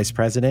 Senior Vice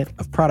President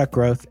of Product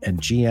Growth and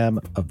GM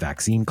of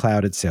Vaccine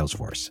Cloud at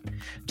Salesforce.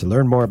 To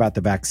learn more about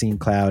the Vaccine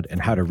Cloud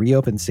and how to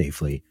reopen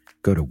safely,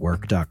 go to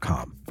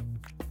work.com.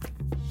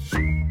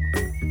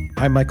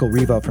 I'm Michael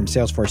Revo from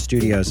Salesforce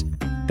Studios.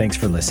 Thanks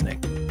for listening.